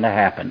starting to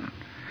happen.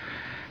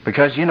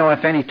 Because, you know,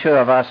 if any two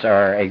of us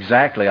are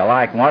exactly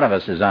alike, one of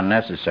us is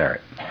unnecessary.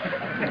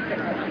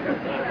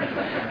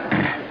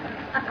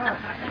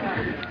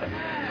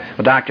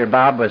 Well, Dr.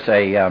 Bob was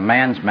a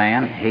man's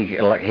man.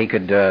 He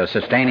could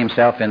sustain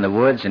himself in the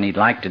woods, and he'd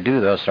like to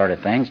do those sort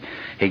of things.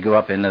 He'd go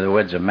up into the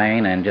woods of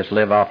Maine and just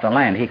live off the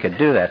land. He could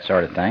do that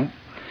sort of thing.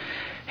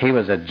 He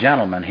was a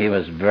gentleman. He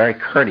was very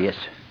courteous,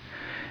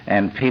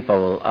 and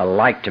people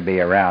liked to be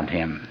around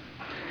him.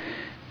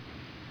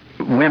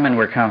 women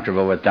were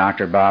comfortable with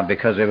Dr. Bob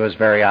because it was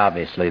very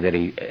obvious that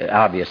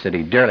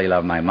he dearly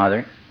loved my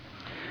mother.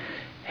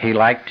 He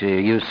liked to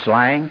use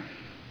slang,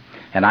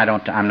 and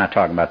I'm not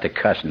talking about the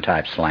cussing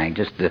type slang,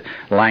 just the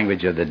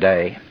language of the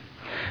day.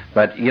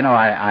 But, you know,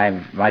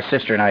 my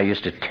sister and I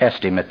used to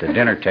test him at the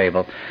dinner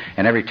table,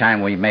 and every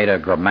time we made a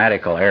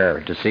grammatical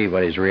error to see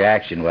what his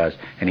reaction was,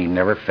 and he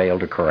never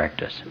failed to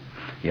correct us,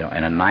 you know,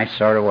 in a nice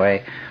sort of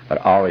way, but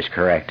always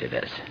corrected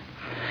us.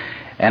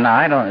 And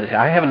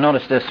I haven't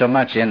noticed this so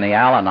much in the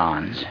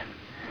Al-Anons,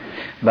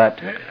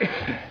 but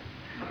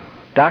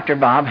Dr.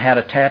 Bob had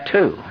a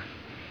tattoo.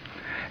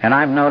 And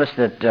I've noticed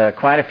that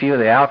quite a few of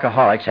the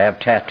alcoholics have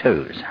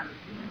tattoos.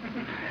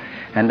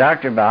 And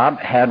Dr. Bob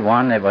had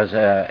one that was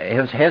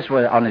his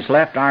was on his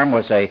left arm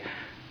was a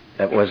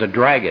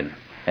dragon,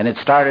 and it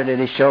started at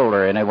his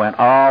shoulder and it went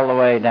all the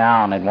way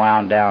down and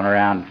wound down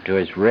around to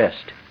his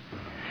wrist.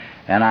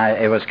 And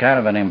it was kind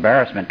of an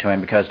embarrassment to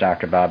him because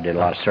Dr. Bob did a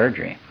lot of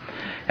surgery.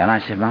 And I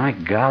said, "My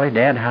golly,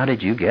 Dad, how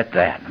did you get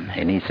that?"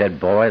 And he said,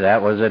 "Boy,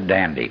 that was a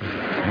dandy."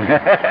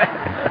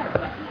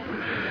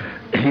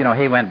 You know,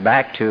 he went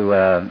back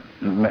to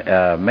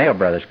Mayo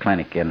Brothers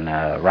Clinic in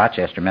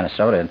Rochester,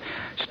 Minnesota, and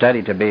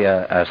studied to be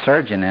a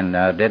surgeon,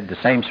 and did the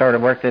same sort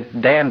of work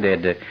that Dan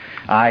did, to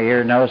eye,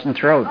 ear, nose, and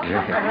throat.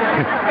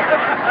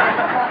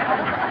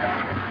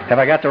 Have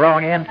I got the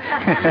wrong end?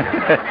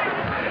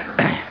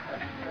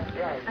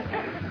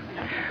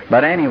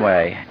 But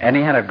anyway, and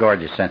he had a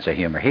gorgeous sense of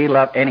humor. He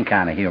loved any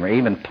kind of humor,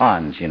 even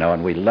puns, you know,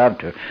 and we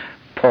loved to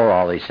pull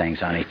all these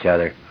things on each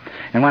other.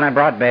 And when I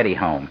brought Betty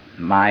home,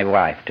 my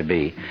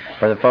wife-to-be,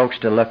 for the folks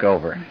to look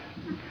over,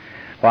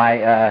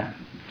 why,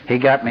 he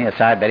got me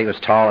aside. Betty was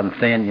tall and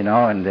thin, you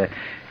know, and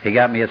he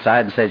got me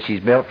aside and said, "She's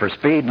built for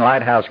speed and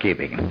light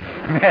housekeeping."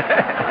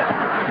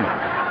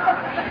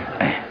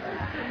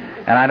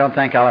 And I don't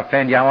think I'll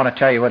offend you. I want to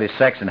tell you what his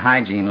sex and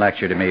hygiene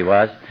lecture to me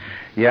was.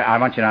 Yeah, I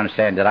want you to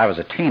understand that I was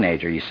a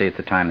teenager, you see, at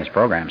the time this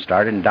program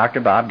started, and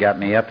Dr. Bob got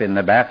me up in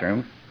the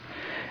bathroom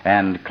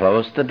and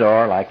closed the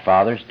door like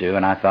fathers do,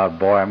 and I thought,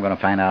 boy, I'm going to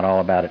find out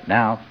all about it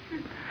now,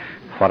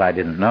 what I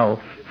didn't know.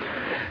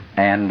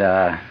 And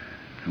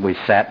we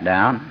sat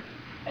down,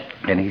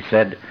 and he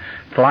said,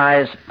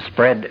 "Flies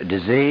spread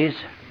disease,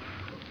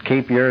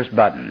 keep yours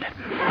buttoned."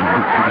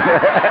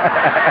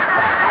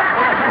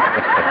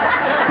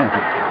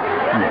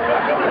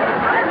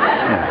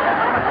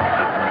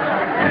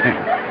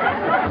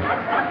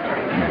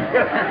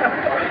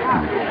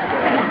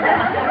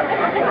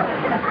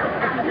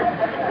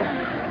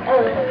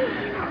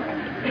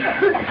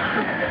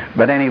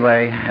 But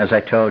anyway, as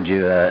I told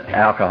you,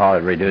 alcohol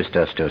had reduced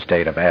us to a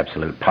state of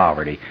absolute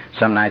poverty.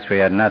 Some nights we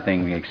had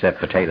nothing except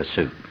potato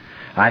soup.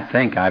 I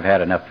think I've had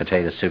enough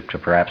potato soup to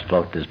perhaps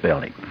float this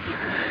building.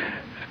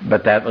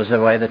 But that was the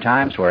way the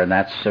times were, and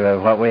that's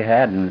what we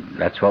had, and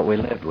that's what we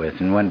lived with.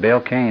 And when Bill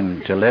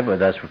came to live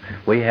with us,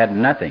 we had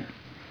nothing.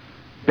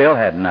 Bill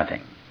had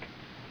nothing.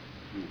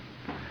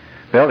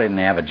 Bill didn't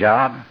have a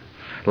job.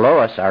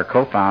 Lois, our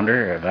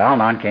co-founder of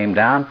Al-Anon, came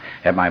down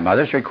at my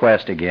mother's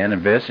request again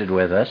and visited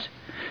with us,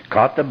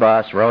 caught the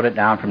bus, rode it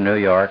down from New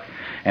York,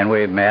 and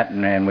we met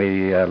and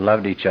we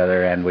loved each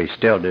other, and we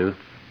still do.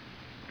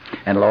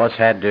 And Lois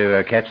had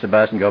to catch the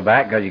bus and go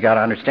back because you got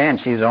to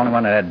understand she was the only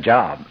one that had a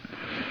job.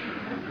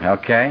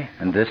 Okay?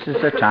 And this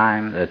is the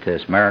time that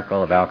this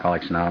miracle of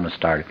Alcoholics Anonymous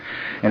started.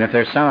 And if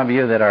there's some of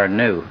you that are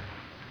new,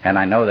 and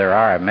I know there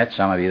are, I've met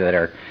some of you that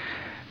are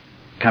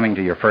coming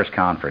to your first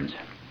conference,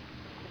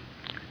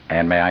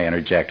 and may I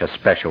interject a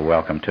special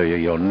welcome to you.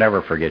 You'll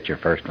never forget your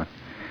first one.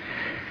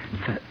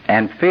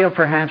 And feel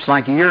perhaps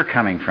like you're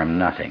coming from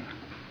nothing.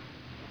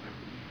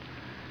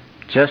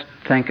 Just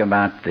think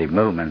about the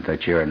movement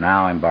that you're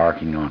now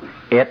embarking on.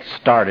 It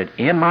started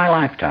in my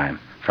lifetime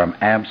from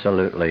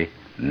absolutely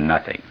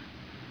nothing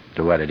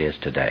to what it is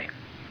today.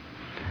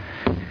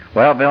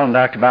 Well, Bill and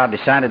Dr. Bob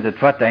decided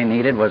that what they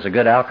needed was a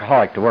good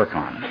alcoholic to work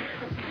on.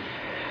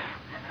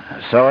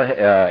 So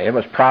it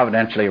was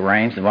providentially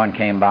arranged that one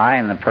came by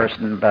in the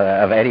person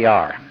of Eddie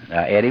R.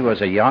 Eddie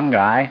was a young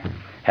guy,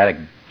 had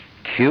a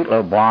cute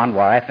little blonde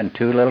wife and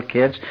 2 little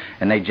kids,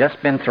 and they'd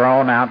just been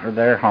thrown out of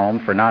their home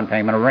for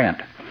non-payment of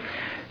rent.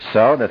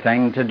 So the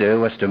thing to do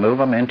was to move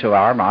them into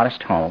our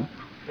modest home,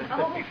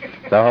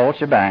 the whole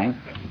shebang,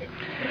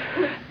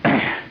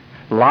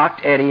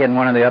 locked Eddie in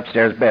one of the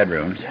upstairs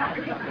bedrooms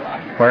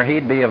where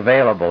he'd be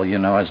available, you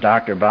know, as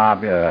Dr.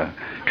 Bob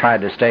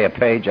tried to stay a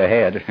page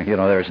ahead. You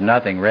know, there was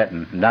nothing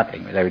written,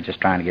 nothing. They were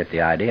just trying to get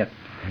the idea.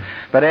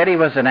 But Eddie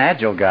was an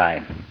agile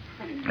guy,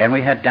 and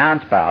we had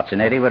downspouts,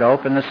 and Eddie would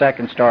open the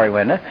second-story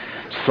window,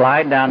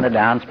 slide down the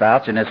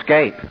downspouts, and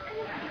escape.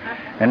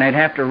 And they'd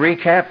have to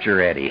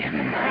recapture Eddie.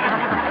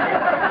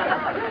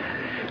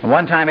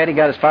 One time Eddie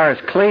got as far as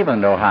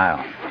Cleveland,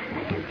 Ohio,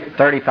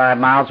 35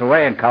 miles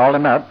away, and called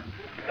him up,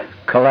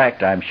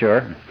 collect, I'm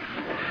sure,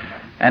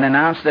 and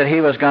announced that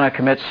he was going to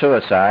commit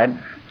suicide,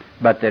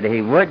 but that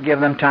he would give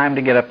them time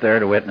to get up there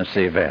to witness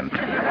the event.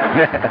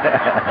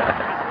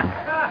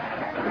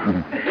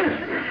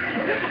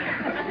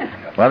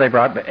 Well, they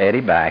brought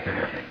Eddie back.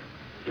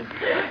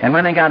 And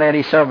when they got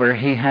Eddie sober,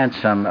 he had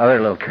some other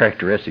little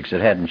characteristics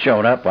that hadn't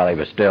shown up while he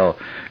was still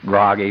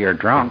groggy or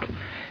drunk.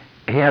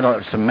 He had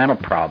some mental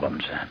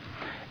problems.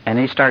 And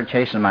he started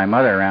chasing my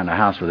mother around the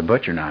house with a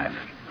butcher knife.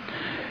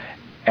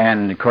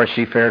 And, of course,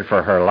 she feared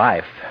for her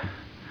life.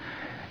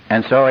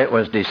 And so it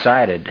was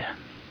decided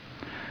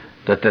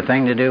that the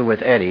thing to do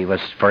with Eddie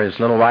was for his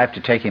little wife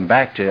to take him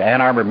back to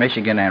Ann Arbor,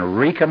 Michigan, and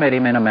recommit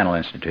him in a mental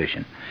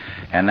institution.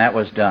 And that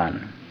was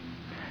done.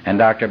 And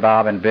Dr.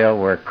 Bob and Bill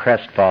were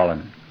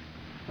crestfallen.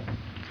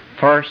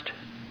 First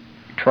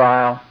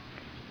trial,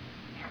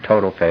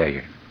 total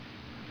failure.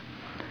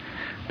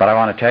 But I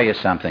want to tell you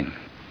something.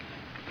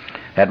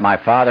 At my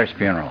father's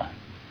funeral,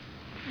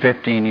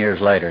 15 years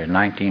later, in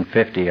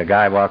 1950, a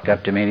guy walked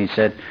up to me and he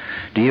said,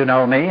 "Do you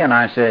know me?" And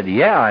I said,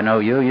 "Yeah, I know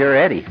you. You're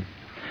Eddie."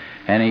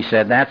 And he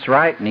said, "That's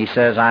right." And he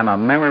says, "I'm a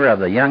member of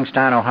the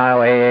Youngstown,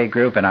 Ohio AA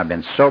group, and I've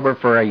been sober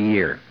for a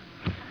year."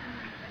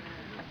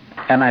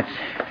 And I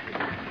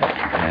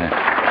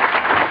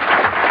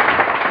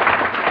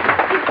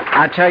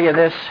tell you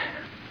this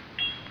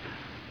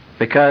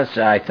because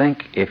I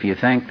think if you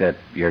think that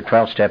your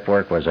 12-step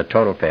work was a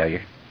total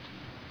failure,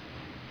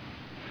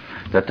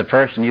 that the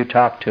person you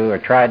talked to or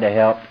tried to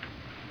help,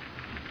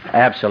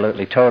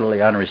 absolutely,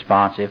 totally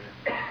unresponsive,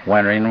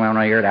 went in one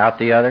ear, out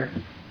the other,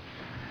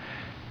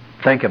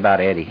 think about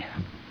Eddie.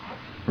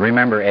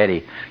 Remember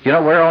Eddie. You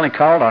know, we're only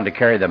called on to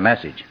carry the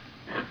message.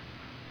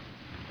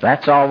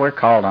 That's all we're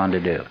called on to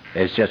do,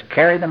 is just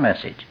carry the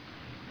message.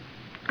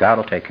 God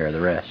will take care of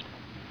the rest.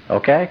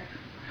 Okay?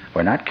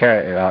 We're not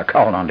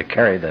called on to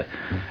carry the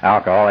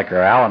alcoholic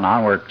or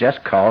Al-Anon. We're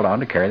just called on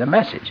to carry the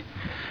message.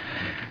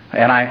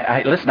 And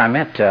I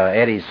met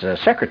Eddie's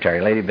secretary,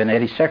 a lady who'd been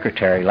Eddie's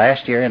secretary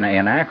last year in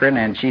Akron,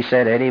 and she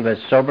said Eddie was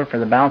sober for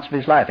the balance of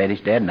his life. Eddie's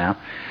dead now.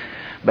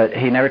 But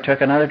he never took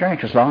another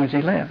drink as long as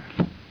he lived.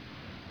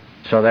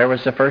 So there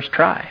was the first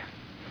try.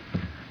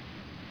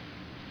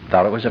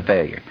 Thought it was a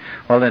failure.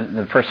 Well,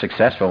 the first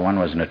successful one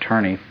was an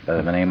attorney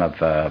by the name of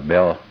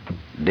Bill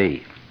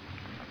D.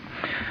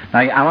 Now,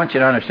 I want you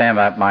to understand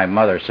that my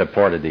mother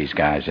supported these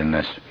guys in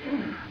this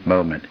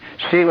movement.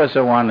 She was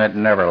the one that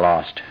never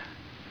lost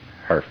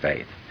her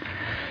faith.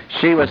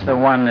 She was the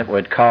one that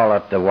would call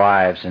up the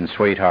wives and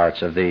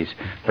sweethearts of these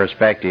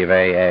prospective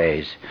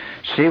AAs.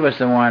 She was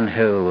the one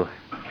who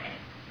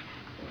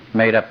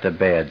made up the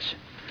beds,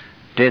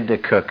 did the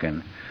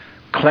cooking,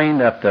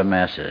 cleaned up the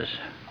messes,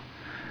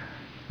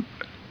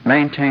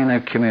 maintained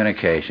the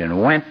communication,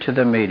 went to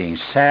the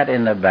meetings, sat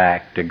in the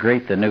back to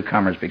greet the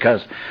newcomers,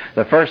 because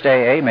the first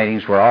AA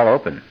meetings were all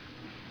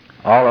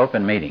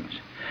open meetings.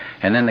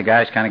 And then the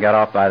guys kind of got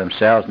off by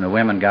themselves, and the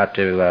women got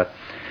to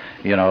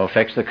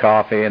fix the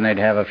coffee, and they'd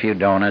have a few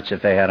donuts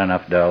if they had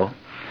enough dough.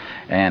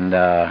 And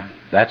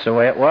that's the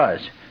way it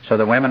was. So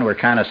the women were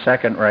kind of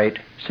second-rate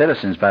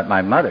citizens. But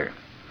my mother,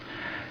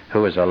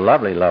 who was a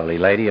lovely, lovely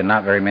lady, and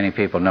not very many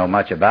people know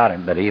much about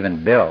him, but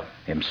even Bill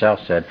himself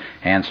said,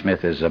 Ann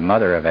Smith is the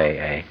mother of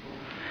AA.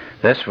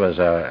 This was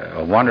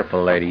a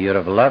wonderful lady. You'd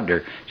have loved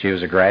her. She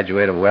was a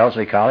graduate of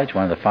Wellesley College,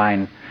 one of the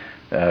fine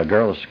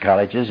girls'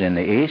 colleges in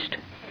the East.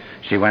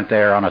 She went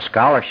there on a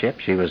scholarship.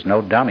 She was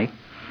no dummy.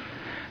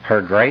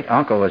 Her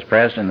great-uncle was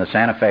president of the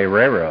Santa Fe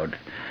Railroad.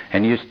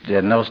 And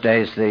in those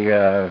days,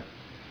 the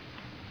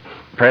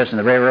president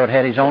of the railroad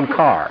had his own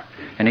car,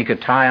 and he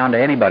could tie onto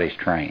anybody's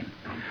train,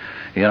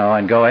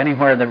 and go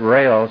anywhere the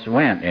rails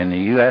went in the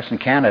U.S. and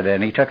Canada.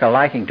 And he took a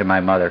liking to my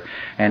mother,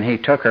 and he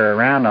took her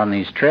around on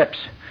these trips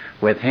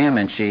with him,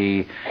 and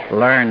she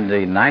learned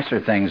the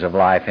nicer things of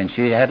life, and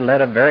she had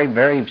led a very,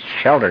 very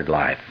sheltered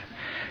life.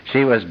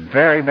 She was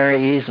very,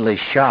 very easily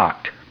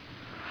shocked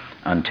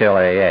until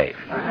AA.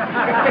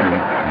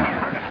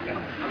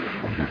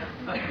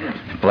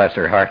 Bless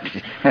her heart.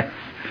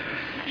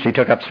 She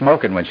took up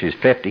smoking when she was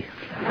 50.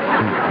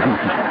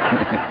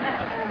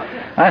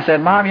 I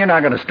said, "Mom, you're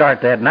not going to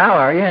start that now,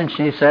 are you?" And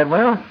she said,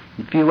 "Well,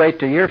 if you wait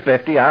till you're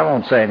 50, I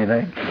won't say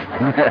anything."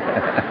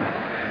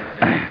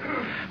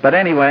 But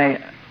anyway,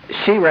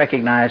 she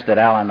recognized that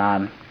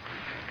Al-Anon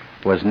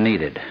was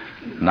needed.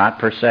 Not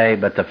per se,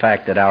 but the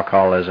fact that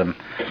alcoholism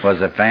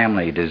was a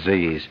family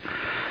disease.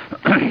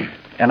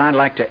 And I'd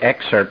like to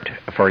excerpt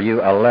for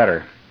you a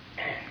letter.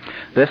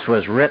 This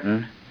was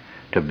written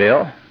to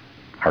Bill,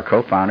 our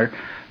co-founder,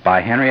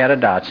 by Henrietta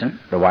Dodson,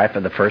 the wife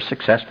of the first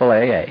successful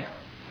AA.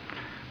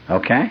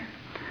 Okay?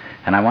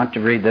 And I want to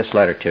read this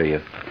letter to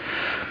you.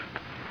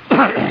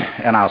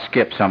 And I'll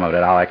skip some of it.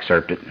 I'll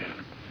excerpt it.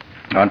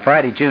 On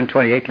Friday, June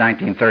 28,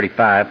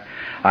 1935,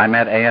 I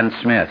met Ann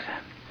Smith.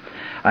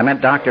 I met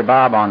Dr.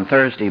 Bob on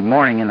Thursday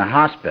morning in the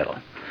hospital.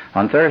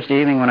 On Thursday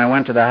evening when I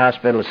went to the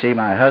hospital to see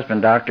my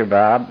husband, Dr.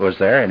 Bob was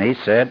there, and he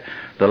said,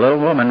 "The little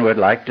woman would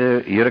like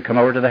you to come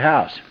over to the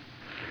house."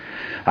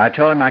 I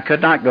told him I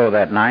could not go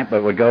that night,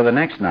 but would go the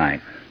next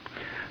night.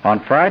 On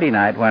Friday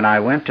night, when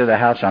I went to the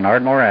house on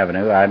Ardmore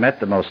Avenue, I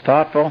met the most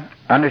thoughtful,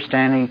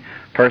 understanding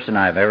person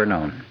I've ever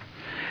known.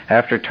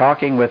 After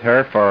talking with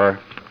her for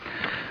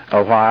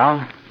a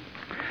while,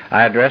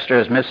 I addressed her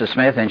as Mrs.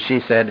 Smith, and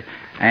she said,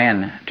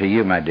 "Ann, to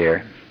you, my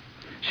dear."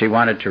 She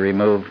wanted to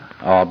remove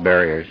all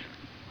barriers.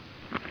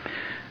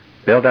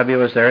 Bill W.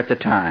 was there at the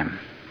time.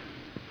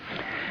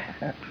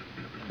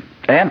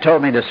 Ann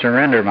told me to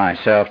surrender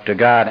myself to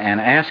God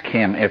and ask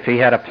Him if He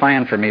had a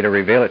plan for me to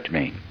reveal it to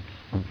me.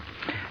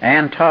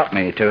 Ann taught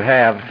me to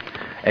have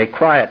a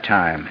quiet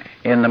time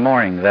in the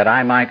morning that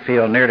I might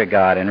feel near to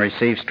God and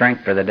receive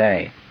strength for the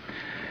day.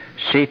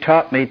 She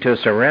taught me to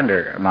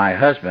surrender my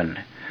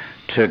husband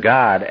to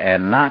God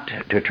and not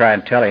to try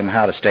and tell him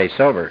how to stay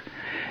sober,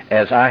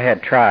 as I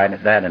had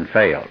tried that and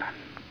failed.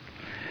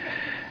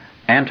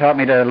 Ann taught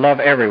me to love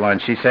everyone.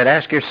 She said,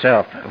 ask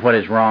yourself what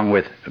is wrong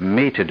with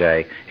me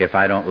today if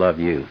I don't love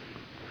you.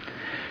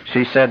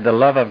 She said the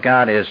love of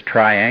God is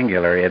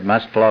triangular. It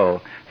must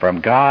flow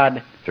from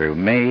God, through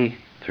me,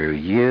 through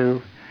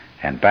you,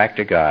 and back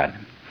to God.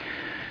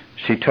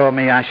 She told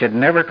me I should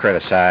never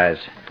criticize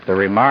the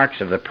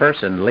remarks of the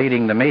person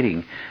leading the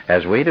meeting,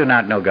 as we do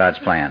not know God's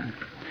plan.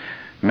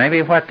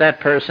 Maybe what that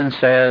person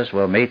says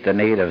will meet the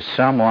need of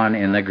someone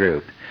in the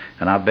group.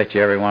 And I'll bet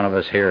you every one of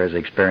us here has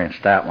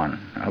experienced that one.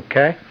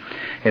 Okay?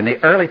 In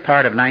the early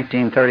part of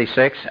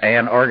 1936,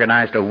 Ann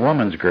organized a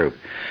women's group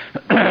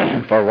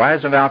for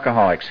wives of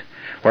alcoholics,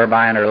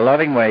 whereby in her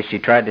loving way she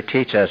tried to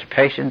teach us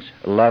patience,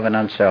 love, and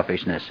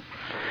unselfishness.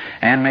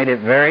 Ann made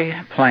it very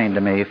plain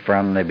to me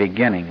from the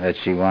beginning that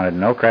she wanted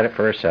no credit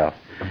for herself.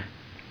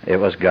 It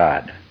was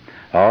God.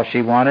 All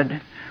she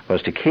wanted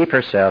was to keep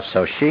herself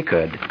so she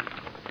could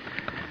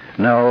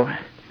know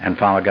and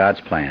follow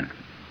God's plan.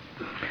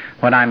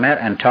 When I met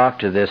and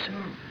talked to this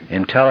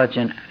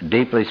intelligent,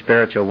 deeply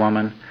spiritual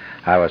woman,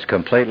 I was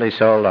completely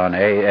sold on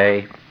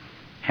AA,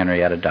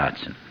 Henrietta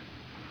Dodson.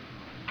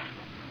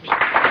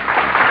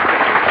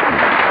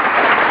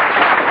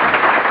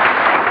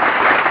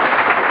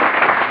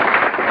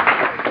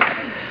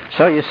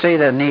 So you see,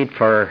 the need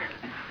for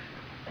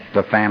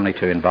the family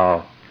to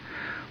involve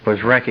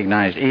was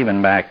recognized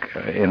even back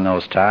in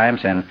those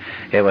times, and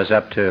it was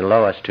up to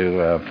Lois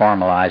to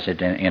formalize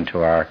it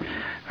into our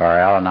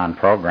Al-Anon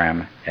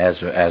program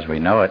as we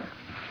know it.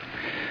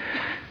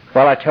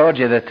 Well, I told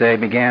you that they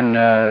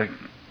began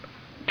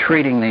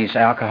treating these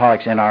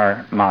alcoholics in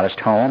our modest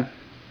home.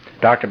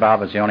 Dr. Bob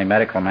was the only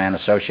medical man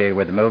associated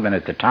with the movement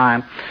at the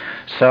time.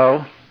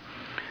 So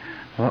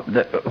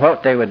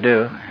what they would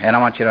do, and I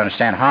want you to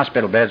understand,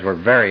 hospital beds were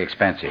very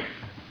expensive.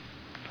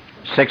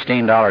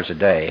 $16 a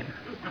day.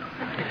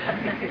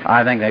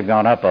 I think they've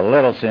gone up a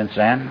little since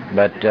then,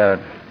 but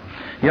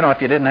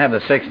if you didn't have the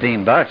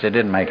 $16, it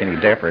didn't make any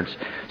difference.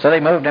 So they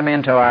moved him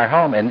into our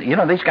home, and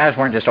these guys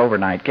weren't just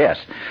overnight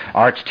guests.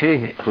 Arch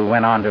T, who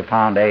went on to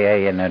found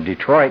AA in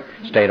Detroit,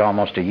 stayed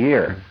almost a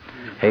year.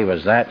 He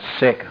was that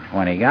sick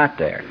when he got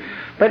there.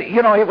 But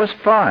it was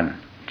fun.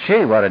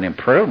 Gee, what an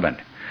improvement.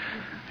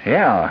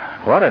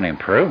 Yeah, what an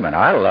improvement.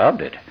 I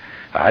loved it.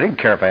 I didn't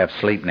care if I had to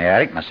sleep in the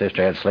attic. My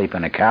sister had to sleep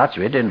on the couch.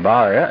 It didn't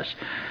bother us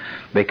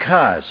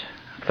because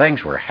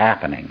things were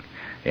happening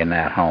in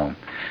that home.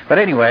 But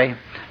anyway,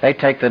 they'd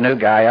take the new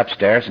guy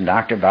upstairs, and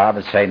Dr. Bob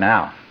would say,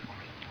 now,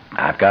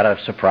 I've got a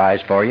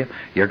surprise for you.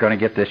 You're going to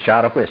get this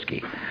shot of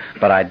whiskey.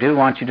 But I do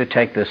want you to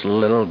take this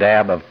little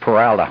dab of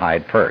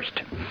formaldehyde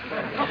first.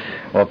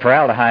 Well,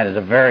 formaldehyde is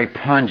a very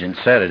pungent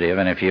sedative,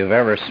 and if you've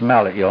ever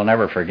smelled it, you'll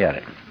never forget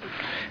it.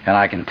 And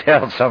I can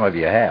tell some of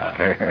you have.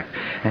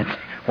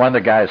 One of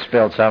the guys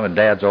spilled some in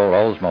Dad's old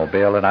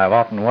Oldsmobile, and I've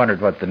often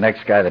wondered what the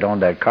next guy that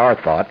owned that car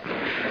thought.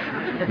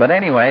 But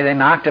anyway, they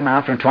knocked him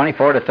out from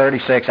 24 to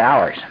 36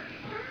 hours.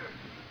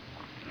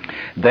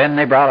 Then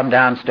they brought him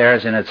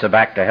downstairs, and it's a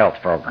back to health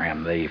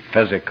program, the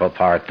physical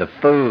part, the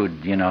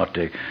food,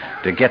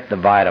 to get the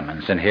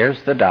vitamins. And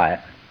here's the diet.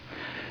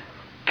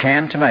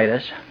 Canned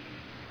tomatoes,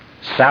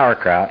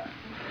 sauerkraut.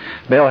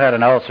 Bill had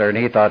an ulcer, and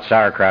he thought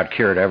sauerkraut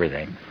cured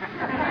everything.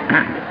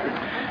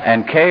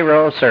 And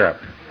K-Rose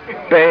syrup.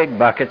 Big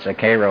buckets of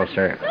K-Rose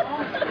syrup.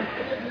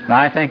 Now,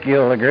 I think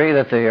you'll agree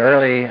that the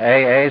early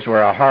AAs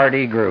were a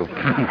hardy group.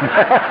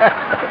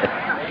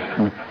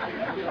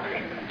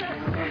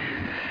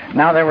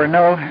 Now, there were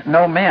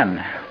no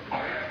men.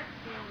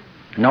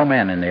 No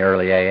men in the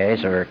early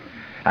AAs,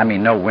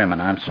 no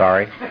women, I'm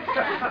sorry.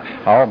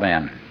 All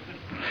men.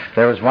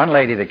 There was one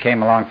lady that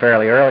came along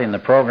fairly early in the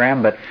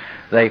program, but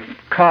they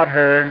caught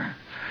her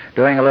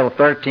doing a little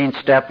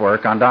 13-step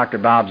work on Dr.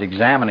 Bob's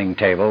examining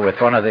table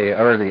with one of the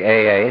early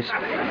AAs.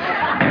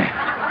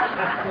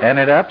 And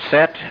it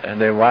upset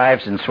their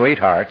wives and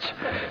sweethearts.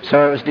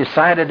 So it was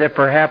decided that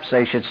perhaps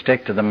they should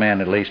stick to the men,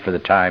 at least for the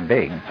time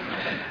being.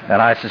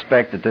 And I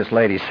suspect that this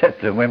lady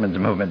set the women's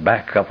movement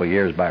back a couple of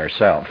years by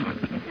herself.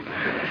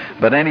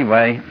 But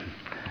anyway,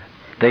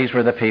 these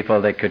were the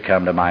people that could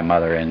come to my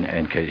mother,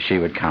 and she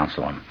would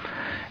counsel them.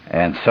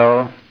 And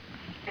so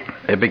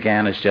it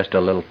began as just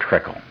a little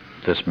trickle,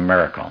 this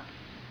miracle.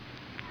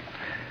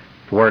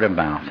 Word of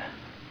mouth.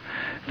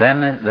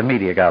 Then the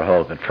media got a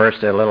hold of it.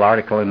 First a little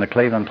article in the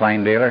Cleveland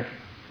Plain Dealer,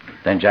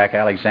 then Jack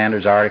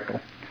Alexander's article.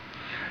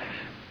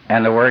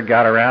 And the word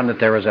got around that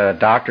there was a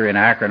doctor in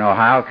Akron,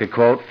 Ohio, could,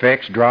 quote,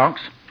 fix drunks.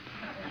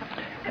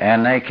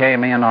 And they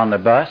came in on the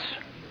bus,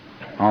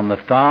 on the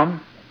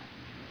thumb,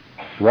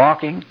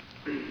 walking,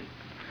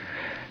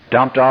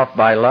 dumped off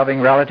by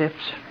loving relatives.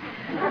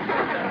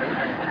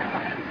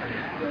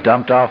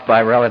 dumped off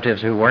by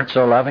relatives who weren't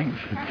so loving.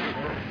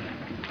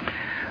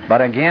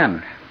 But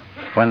again,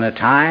 when the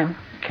time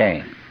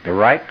came, the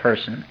right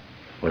person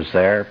was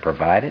there,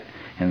 provided,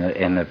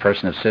 in the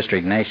person of Sister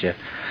Ignatia,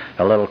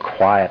 a little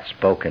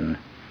quiet-spoken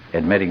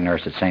admitting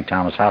nurse at St.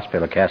 Thomas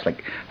Hospital, a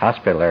Catholic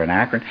hospital there in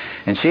Akron,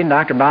 and she and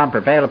Dr. Bob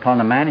prevailed upon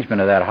the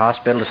management of that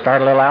hospital to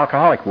start a little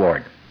alcoholic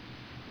ward.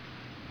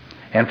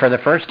 And for the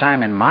first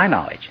time in my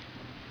knowledge,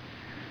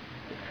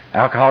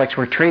 alcoholics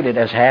were treated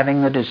as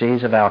having the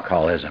disease of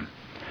alcoholism.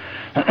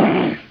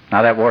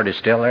 Now that ward is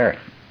still there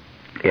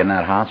in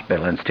that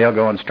hospital and still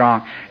going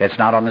strong. It's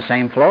not on the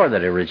same floor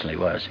that it originally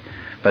was,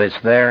 but it's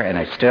there and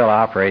it's still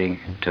operating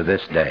to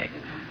this day.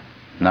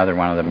 Another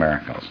one of the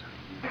miracles.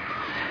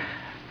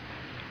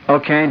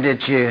 Okay,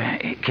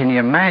 can you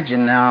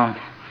imagine now,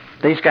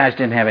 these guys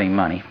didn't have any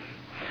money.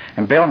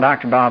 And Bill and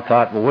Dr. Bob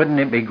thought, well, wouldn't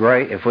it be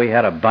great if we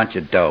had a bunch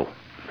of dough?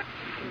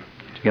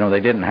 You know,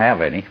 they didn't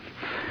have any.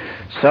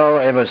 So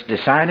it was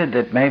decided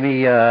that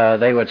maybe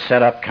they would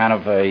set up kind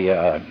of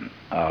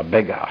a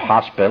big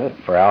hospital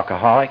for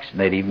alcoholics.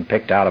 They'd even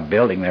picked out a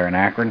building there in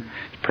Akron.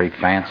 It's pretty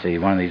fancy,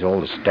 one of these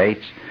old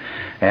estates.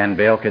 And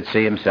Bill could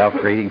see himself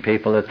greeting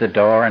people at the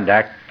door, and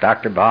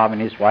Dr. Bob in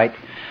his white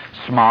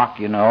smock,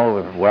 you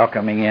know,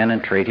 welcoming in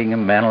and treating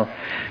them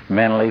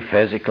mentally,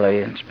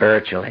 physically, and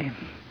spiritually.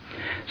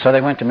 So they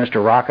went to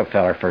Mr.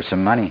 Rockefeller for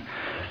some money.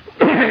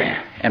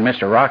 And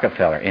Mr.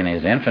 Rockefeller, in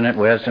his infinite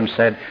wisdom,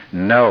 said,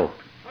 no,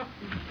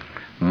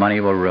 money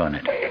will ruin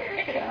it.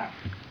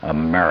 A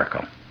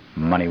miracle.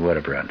 Money would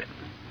have ruined it.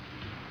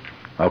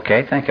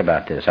 Okay, think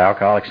about this.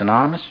 Alcoholics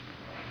Anonymous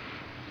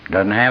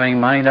doesn't have any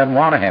money, doesn't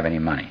want to have any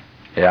money.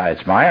 Yeah,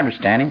 it's my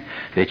understanding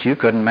that you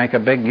couldn't make a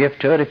big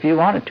gift to it if you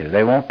wanted to.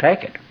 They won't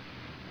take it.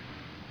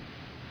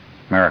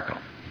 Miracle.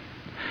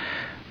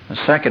 The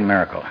second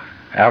miracle.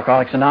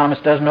 Alcoholics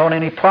Anonymous doesn't own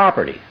any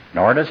property,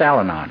 nor does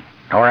Al-Anon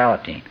or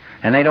Alateen.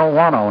 And they don't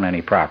want to own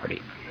any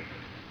property.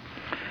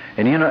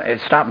 And you know,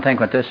 stop and think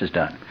what this has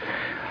done.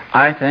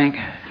 I think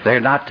they're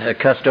not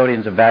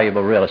custodians of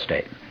valuable real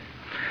estate.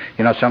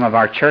 You know, some of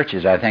our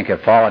churches, I think,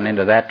 have fallen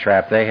into that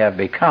trap. They have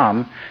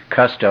become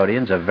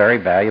custodians of very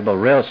valuable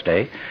real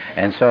estate,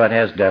 and so it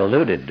has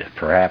diluted,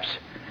 perhaps,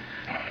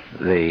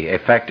 the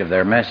effect of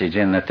their message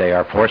in that they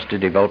are forced to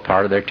devote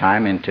part of their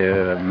time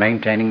into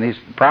maintaining these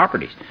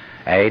properties.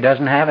 He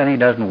doesn't have any,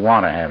 doesn't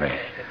want to have any.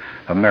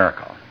 A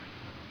miracle.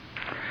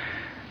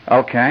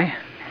 Okay.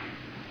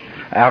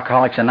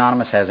 Alcoholics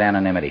Anonymous has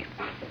anonymity.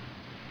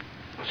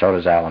 So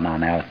does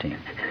Al-Anon, Alateen.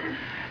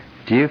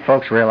 Do you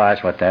folks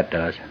realize what that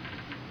does?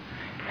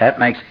 That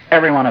makes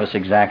every one of us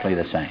exactly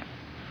the same.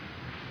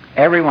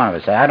 Every one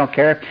of us. I don't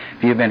care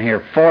if you've been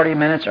here 40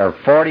 minutes or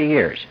 40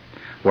 years.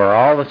 We're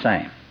all the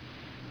same.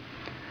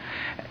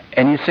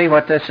 And you see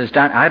what this has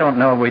done? I don't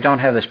know. We don't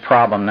have this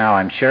problem now,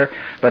 I'm sure.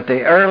 But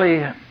the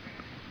early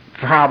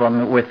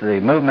problem with the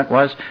movement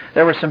was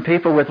there were some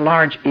people with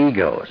large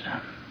egos.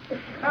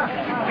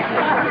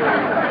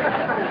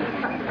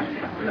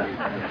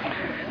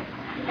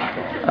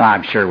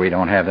 I'm sure we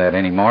don't have that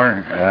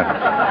anymore.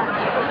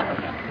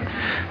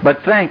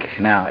 But think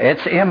now,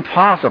 it's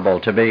impossible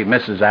to be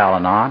Mrs.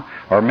 Al-Anon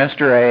or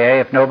Mr.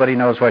 AA if nobody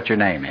knows what your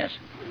name is.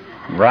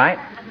 Right?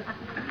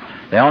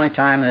 The only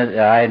time that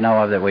I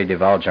know of that we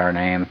divulge our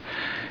name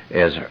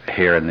is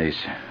here in this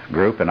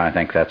group, and I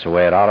think that's the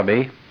way it ought to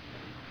be.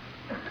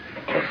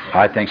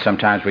 I think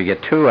sometimes we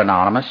get too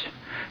anonymous.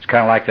 It's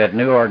kind of like that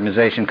new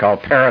organization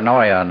called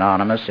Paranoia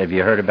Anonymous. Have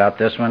you heard about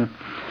this one?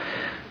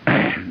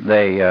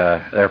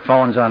 Their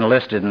phone's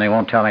unlisted and they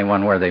won't tell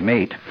anyone where they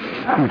meet.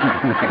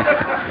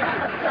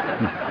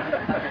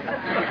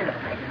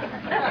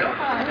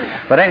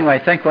 But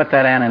anyway, think what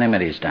that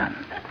anonymity's done.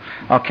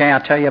 Okay, I'll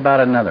tell you about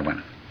another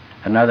one.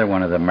 Another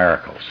one of the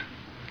miracles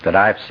that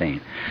I've seen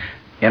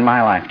in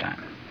my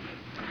lifetime.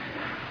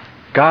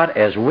 God,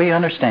 as we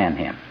understand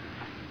Him,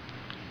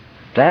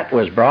 that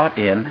was brought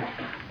in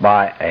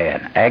by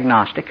an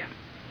agnostic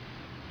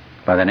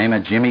by the name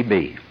of Jimmy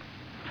B.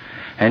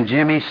 And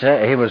Jimmy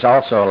said he was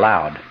also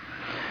allowed,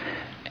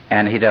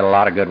 and he did a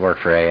lot of good work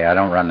for AA. I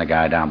don't run the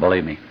guy down,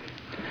 believe me.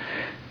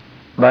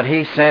 But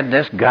he said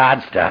this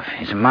God stuff,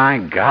 he said, my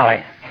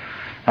golly,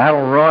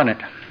 that'll ruin it.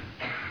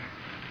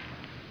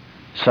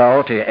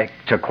 So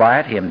to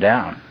quiet him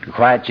down, to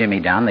quiet Jimmy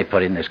down, they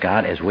put in this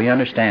God as we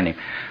understand Him.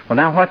 Well,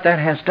 now what that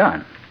has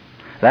done,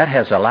 that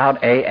has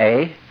allowed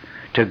AA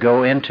to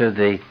go into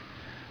the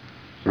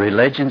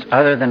religions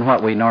other than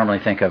what we normally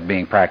think of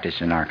being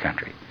practiced in our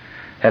country.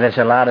 That has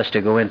allowed us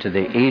to go into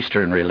the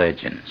Eastern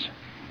religions.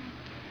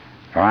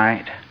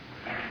 Right?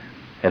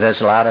 It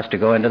has allowed us to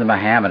go into the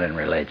Mohammedan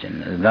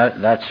religion,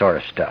 that sort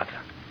of stuff.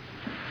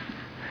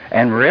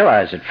 And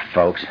realize it,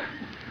 folks,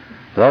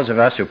 those of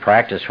us who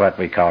practice what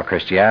we call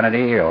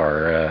Christianity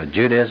or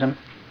Judaism,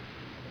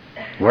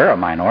 we're a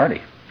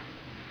minority.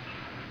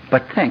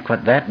 But think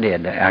what that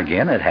did.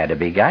 Again, it had to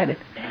be guided.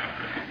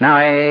 Now,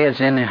 AA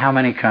is in how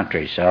many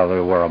countries all over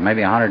the world?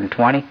 Maybe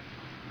 120?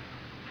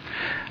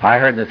 I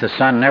heard that the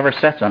sun never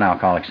sets on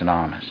Alcoholics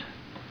Anonymous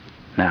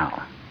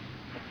now.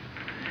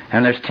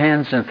 And there's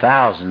tens and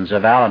thousands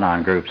of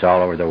Al-Anon groups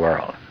all over the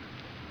world.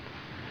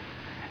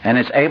 and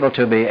it's able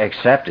to be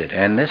accepted.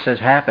 And this has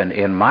happened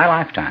in my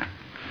lifetime.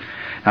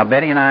 Now,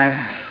 Betty and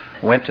I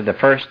went to the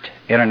first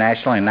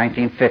international in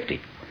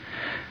 1950.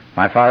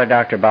 My father,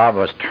 Dr. Bob,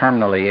 was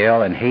terminally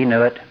ill, and he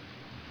knew it.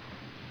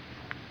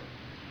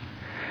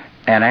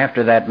 And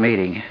after that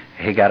meeting,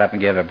 he got up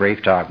and gave a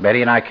brief talk.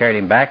 Betty and I carried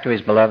him back to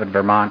his beloved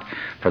Vermont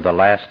for the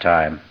last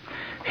time.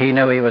 He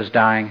knew he was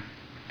dying,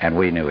 and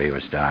we knew he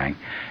was dying.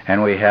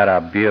 And we had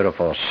a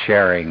beautiful,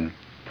 sharing,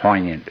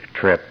 poignant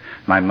trip.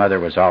 My mother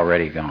was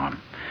already gone.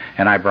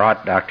 And I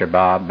brought Dr.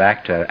 Bob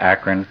back to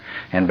Akron,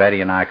 and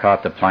Betty and I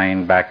caught the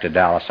plane back to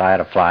Dallas. I had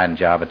a flying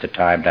job at the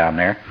time down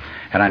there,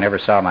 and I never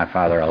saw my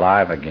father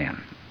alive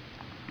again.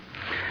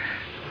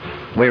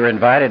 We were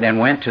invited and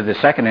went to the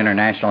second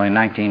international in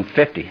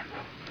 1950.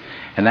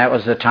 And that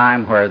was the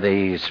time where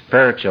the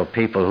spiritual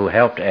people who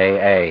helped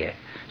AA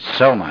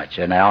so much,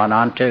 and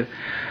Al-Anon too,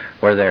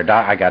 were there.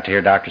 I got to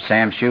hear Dr.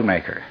 Sam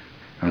Shoemaker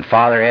and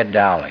Father Ed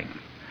Dowling.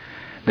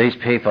 These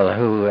people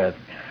who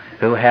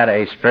had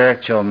a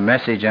spiritual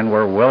message and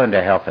were willing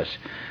to help us,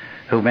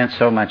 who meant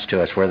so much to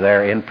us, were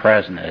there in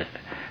present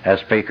as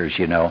speakers,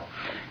 you know.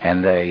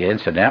 And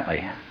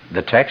incidentally,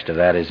 the text of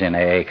that is in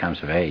AA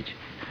Comes of Age.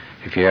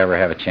 If you ever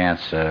have a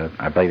chance,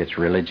 I believe it's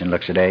Religion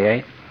Looks at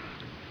AA.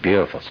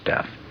 Beautiful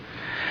stuff.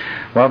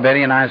 Well,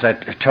 Betty and I, as I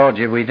told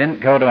you, we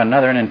didn't go to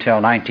another one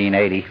until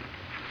 1980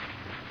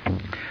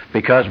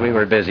 because we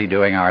were busy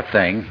doing our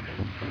thing,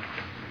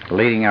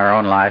 leading our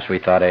own lives. We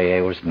thought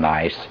AA was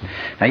nice.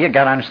 Now, you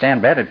got to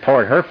understand, Betty had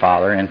poured her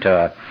father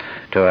into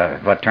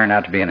what turned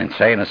out to be an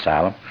insane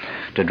asylum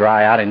to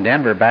dry out in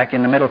Denver back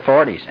in the middle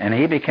 40s. And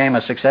he became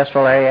a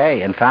successful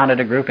AA and founded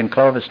a group in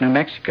Clovis, New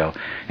Mexico.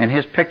 And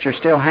his picture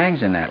still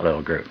hangs in that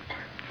little group.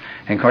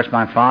 And, of course,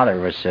 my father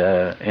was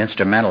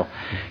instrumental.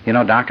 You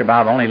know, Dr.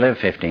 Bob only lived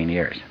 15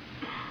 years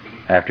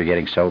after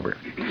getting sober.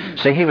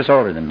 See, he was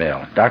older than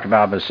Bill. Dr.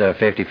 Bob was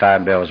 55,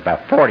 and Bill was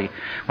about 40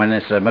 when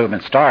this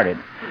movement started.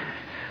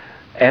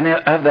 And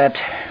of that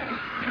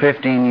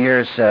 15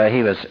 years,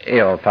 he was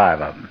ill,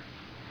 5 of them,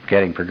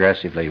 getting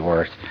progressively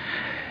worse.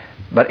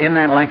 But in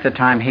that length of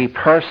time, he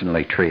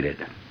personally treated,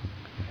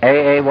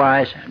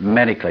 AA-wise,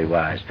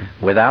 medically-wise,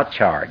 without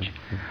charge,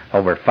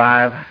 over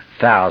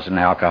 5,000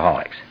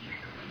 alcoholics.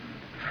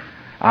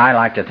 I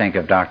like to think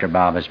of Dr.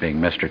 Bob as being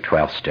Mr.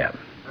 12th Step.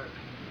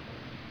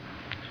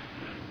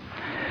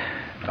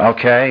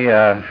 Okay.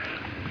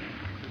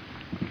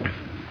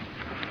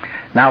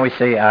 Now we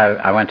see,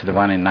 I went to the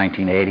one in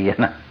 1980,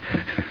 and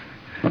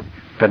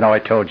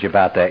Benoit told you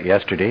about that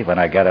yesterday when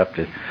I got up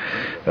to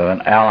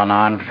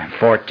Al-Anon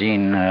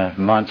 14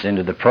 months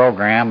into the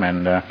program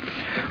and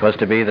was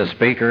to be the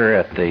speaker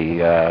at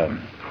the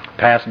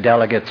past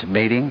delegates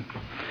meeting.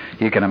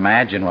 You can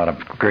imagine what a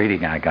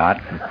greeting I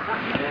got.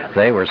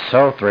 They were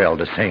so thrilled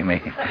to see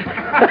me.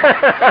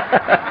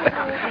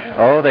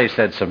 Oh, they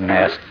said some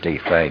nasty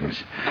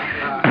things.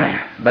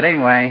 But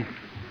anyway,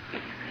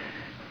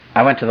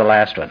 I went to the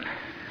last one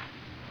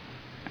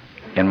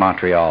in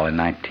Montreal in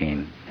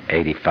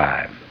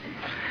 1985.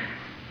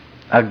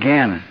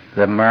 Again,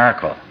 the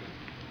miracle.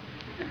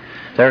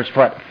 There's,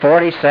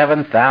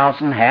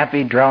 47,000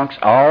 happy drunks,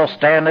 all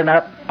standing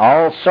up,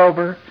 all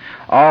sober,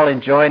 all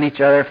enjoying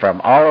each other from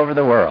all over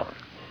the world.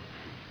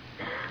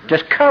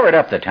 Just covered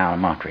up the town of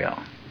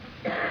Montreal.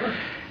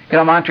 You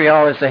know,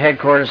 Montreal is the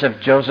headquarters of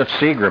Joseph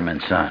Seagram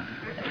and Son.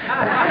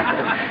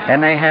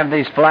 And they have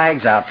these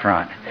flags out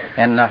front.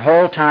 And the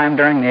whole time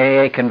during the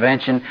AA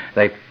convention,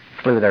 they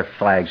flew their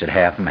flags at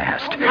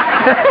half-mast.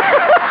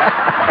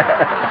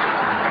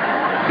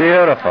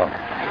 Beautiful.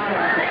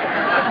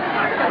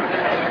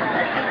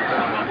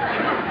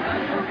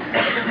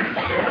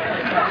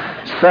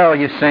 So,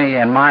 you see,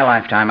 in my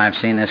lifetime, I've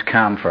seen this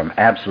come from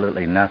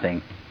absolutely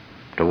nothing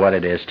to what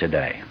it is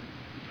today.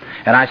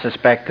 And I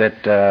suspect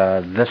that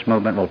this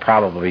movement will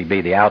probably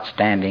be the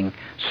outstanding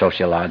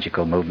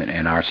sociological movement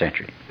in our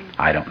century.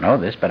 I don't know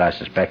this, but I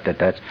suspect that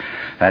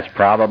that's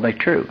probably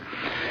true.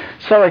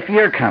 So if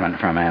you're coming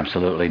from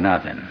absolutely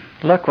nothing,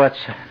 look what's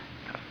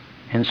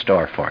in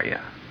store for you.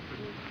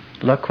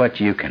 Look what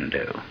you can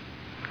do.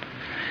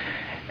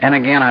 And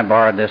again, I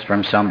borrowed this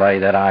from somebody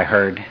that I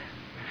heard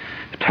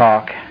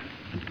talk,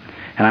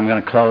 and I'm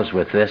going to close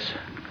with this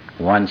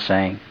one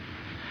saying: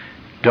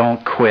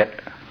 don't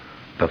quit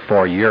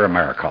before your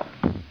miracle.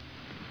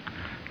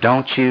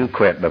 Don't you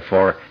quit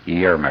before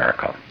your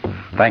miracle.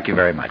 Thank you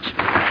very much.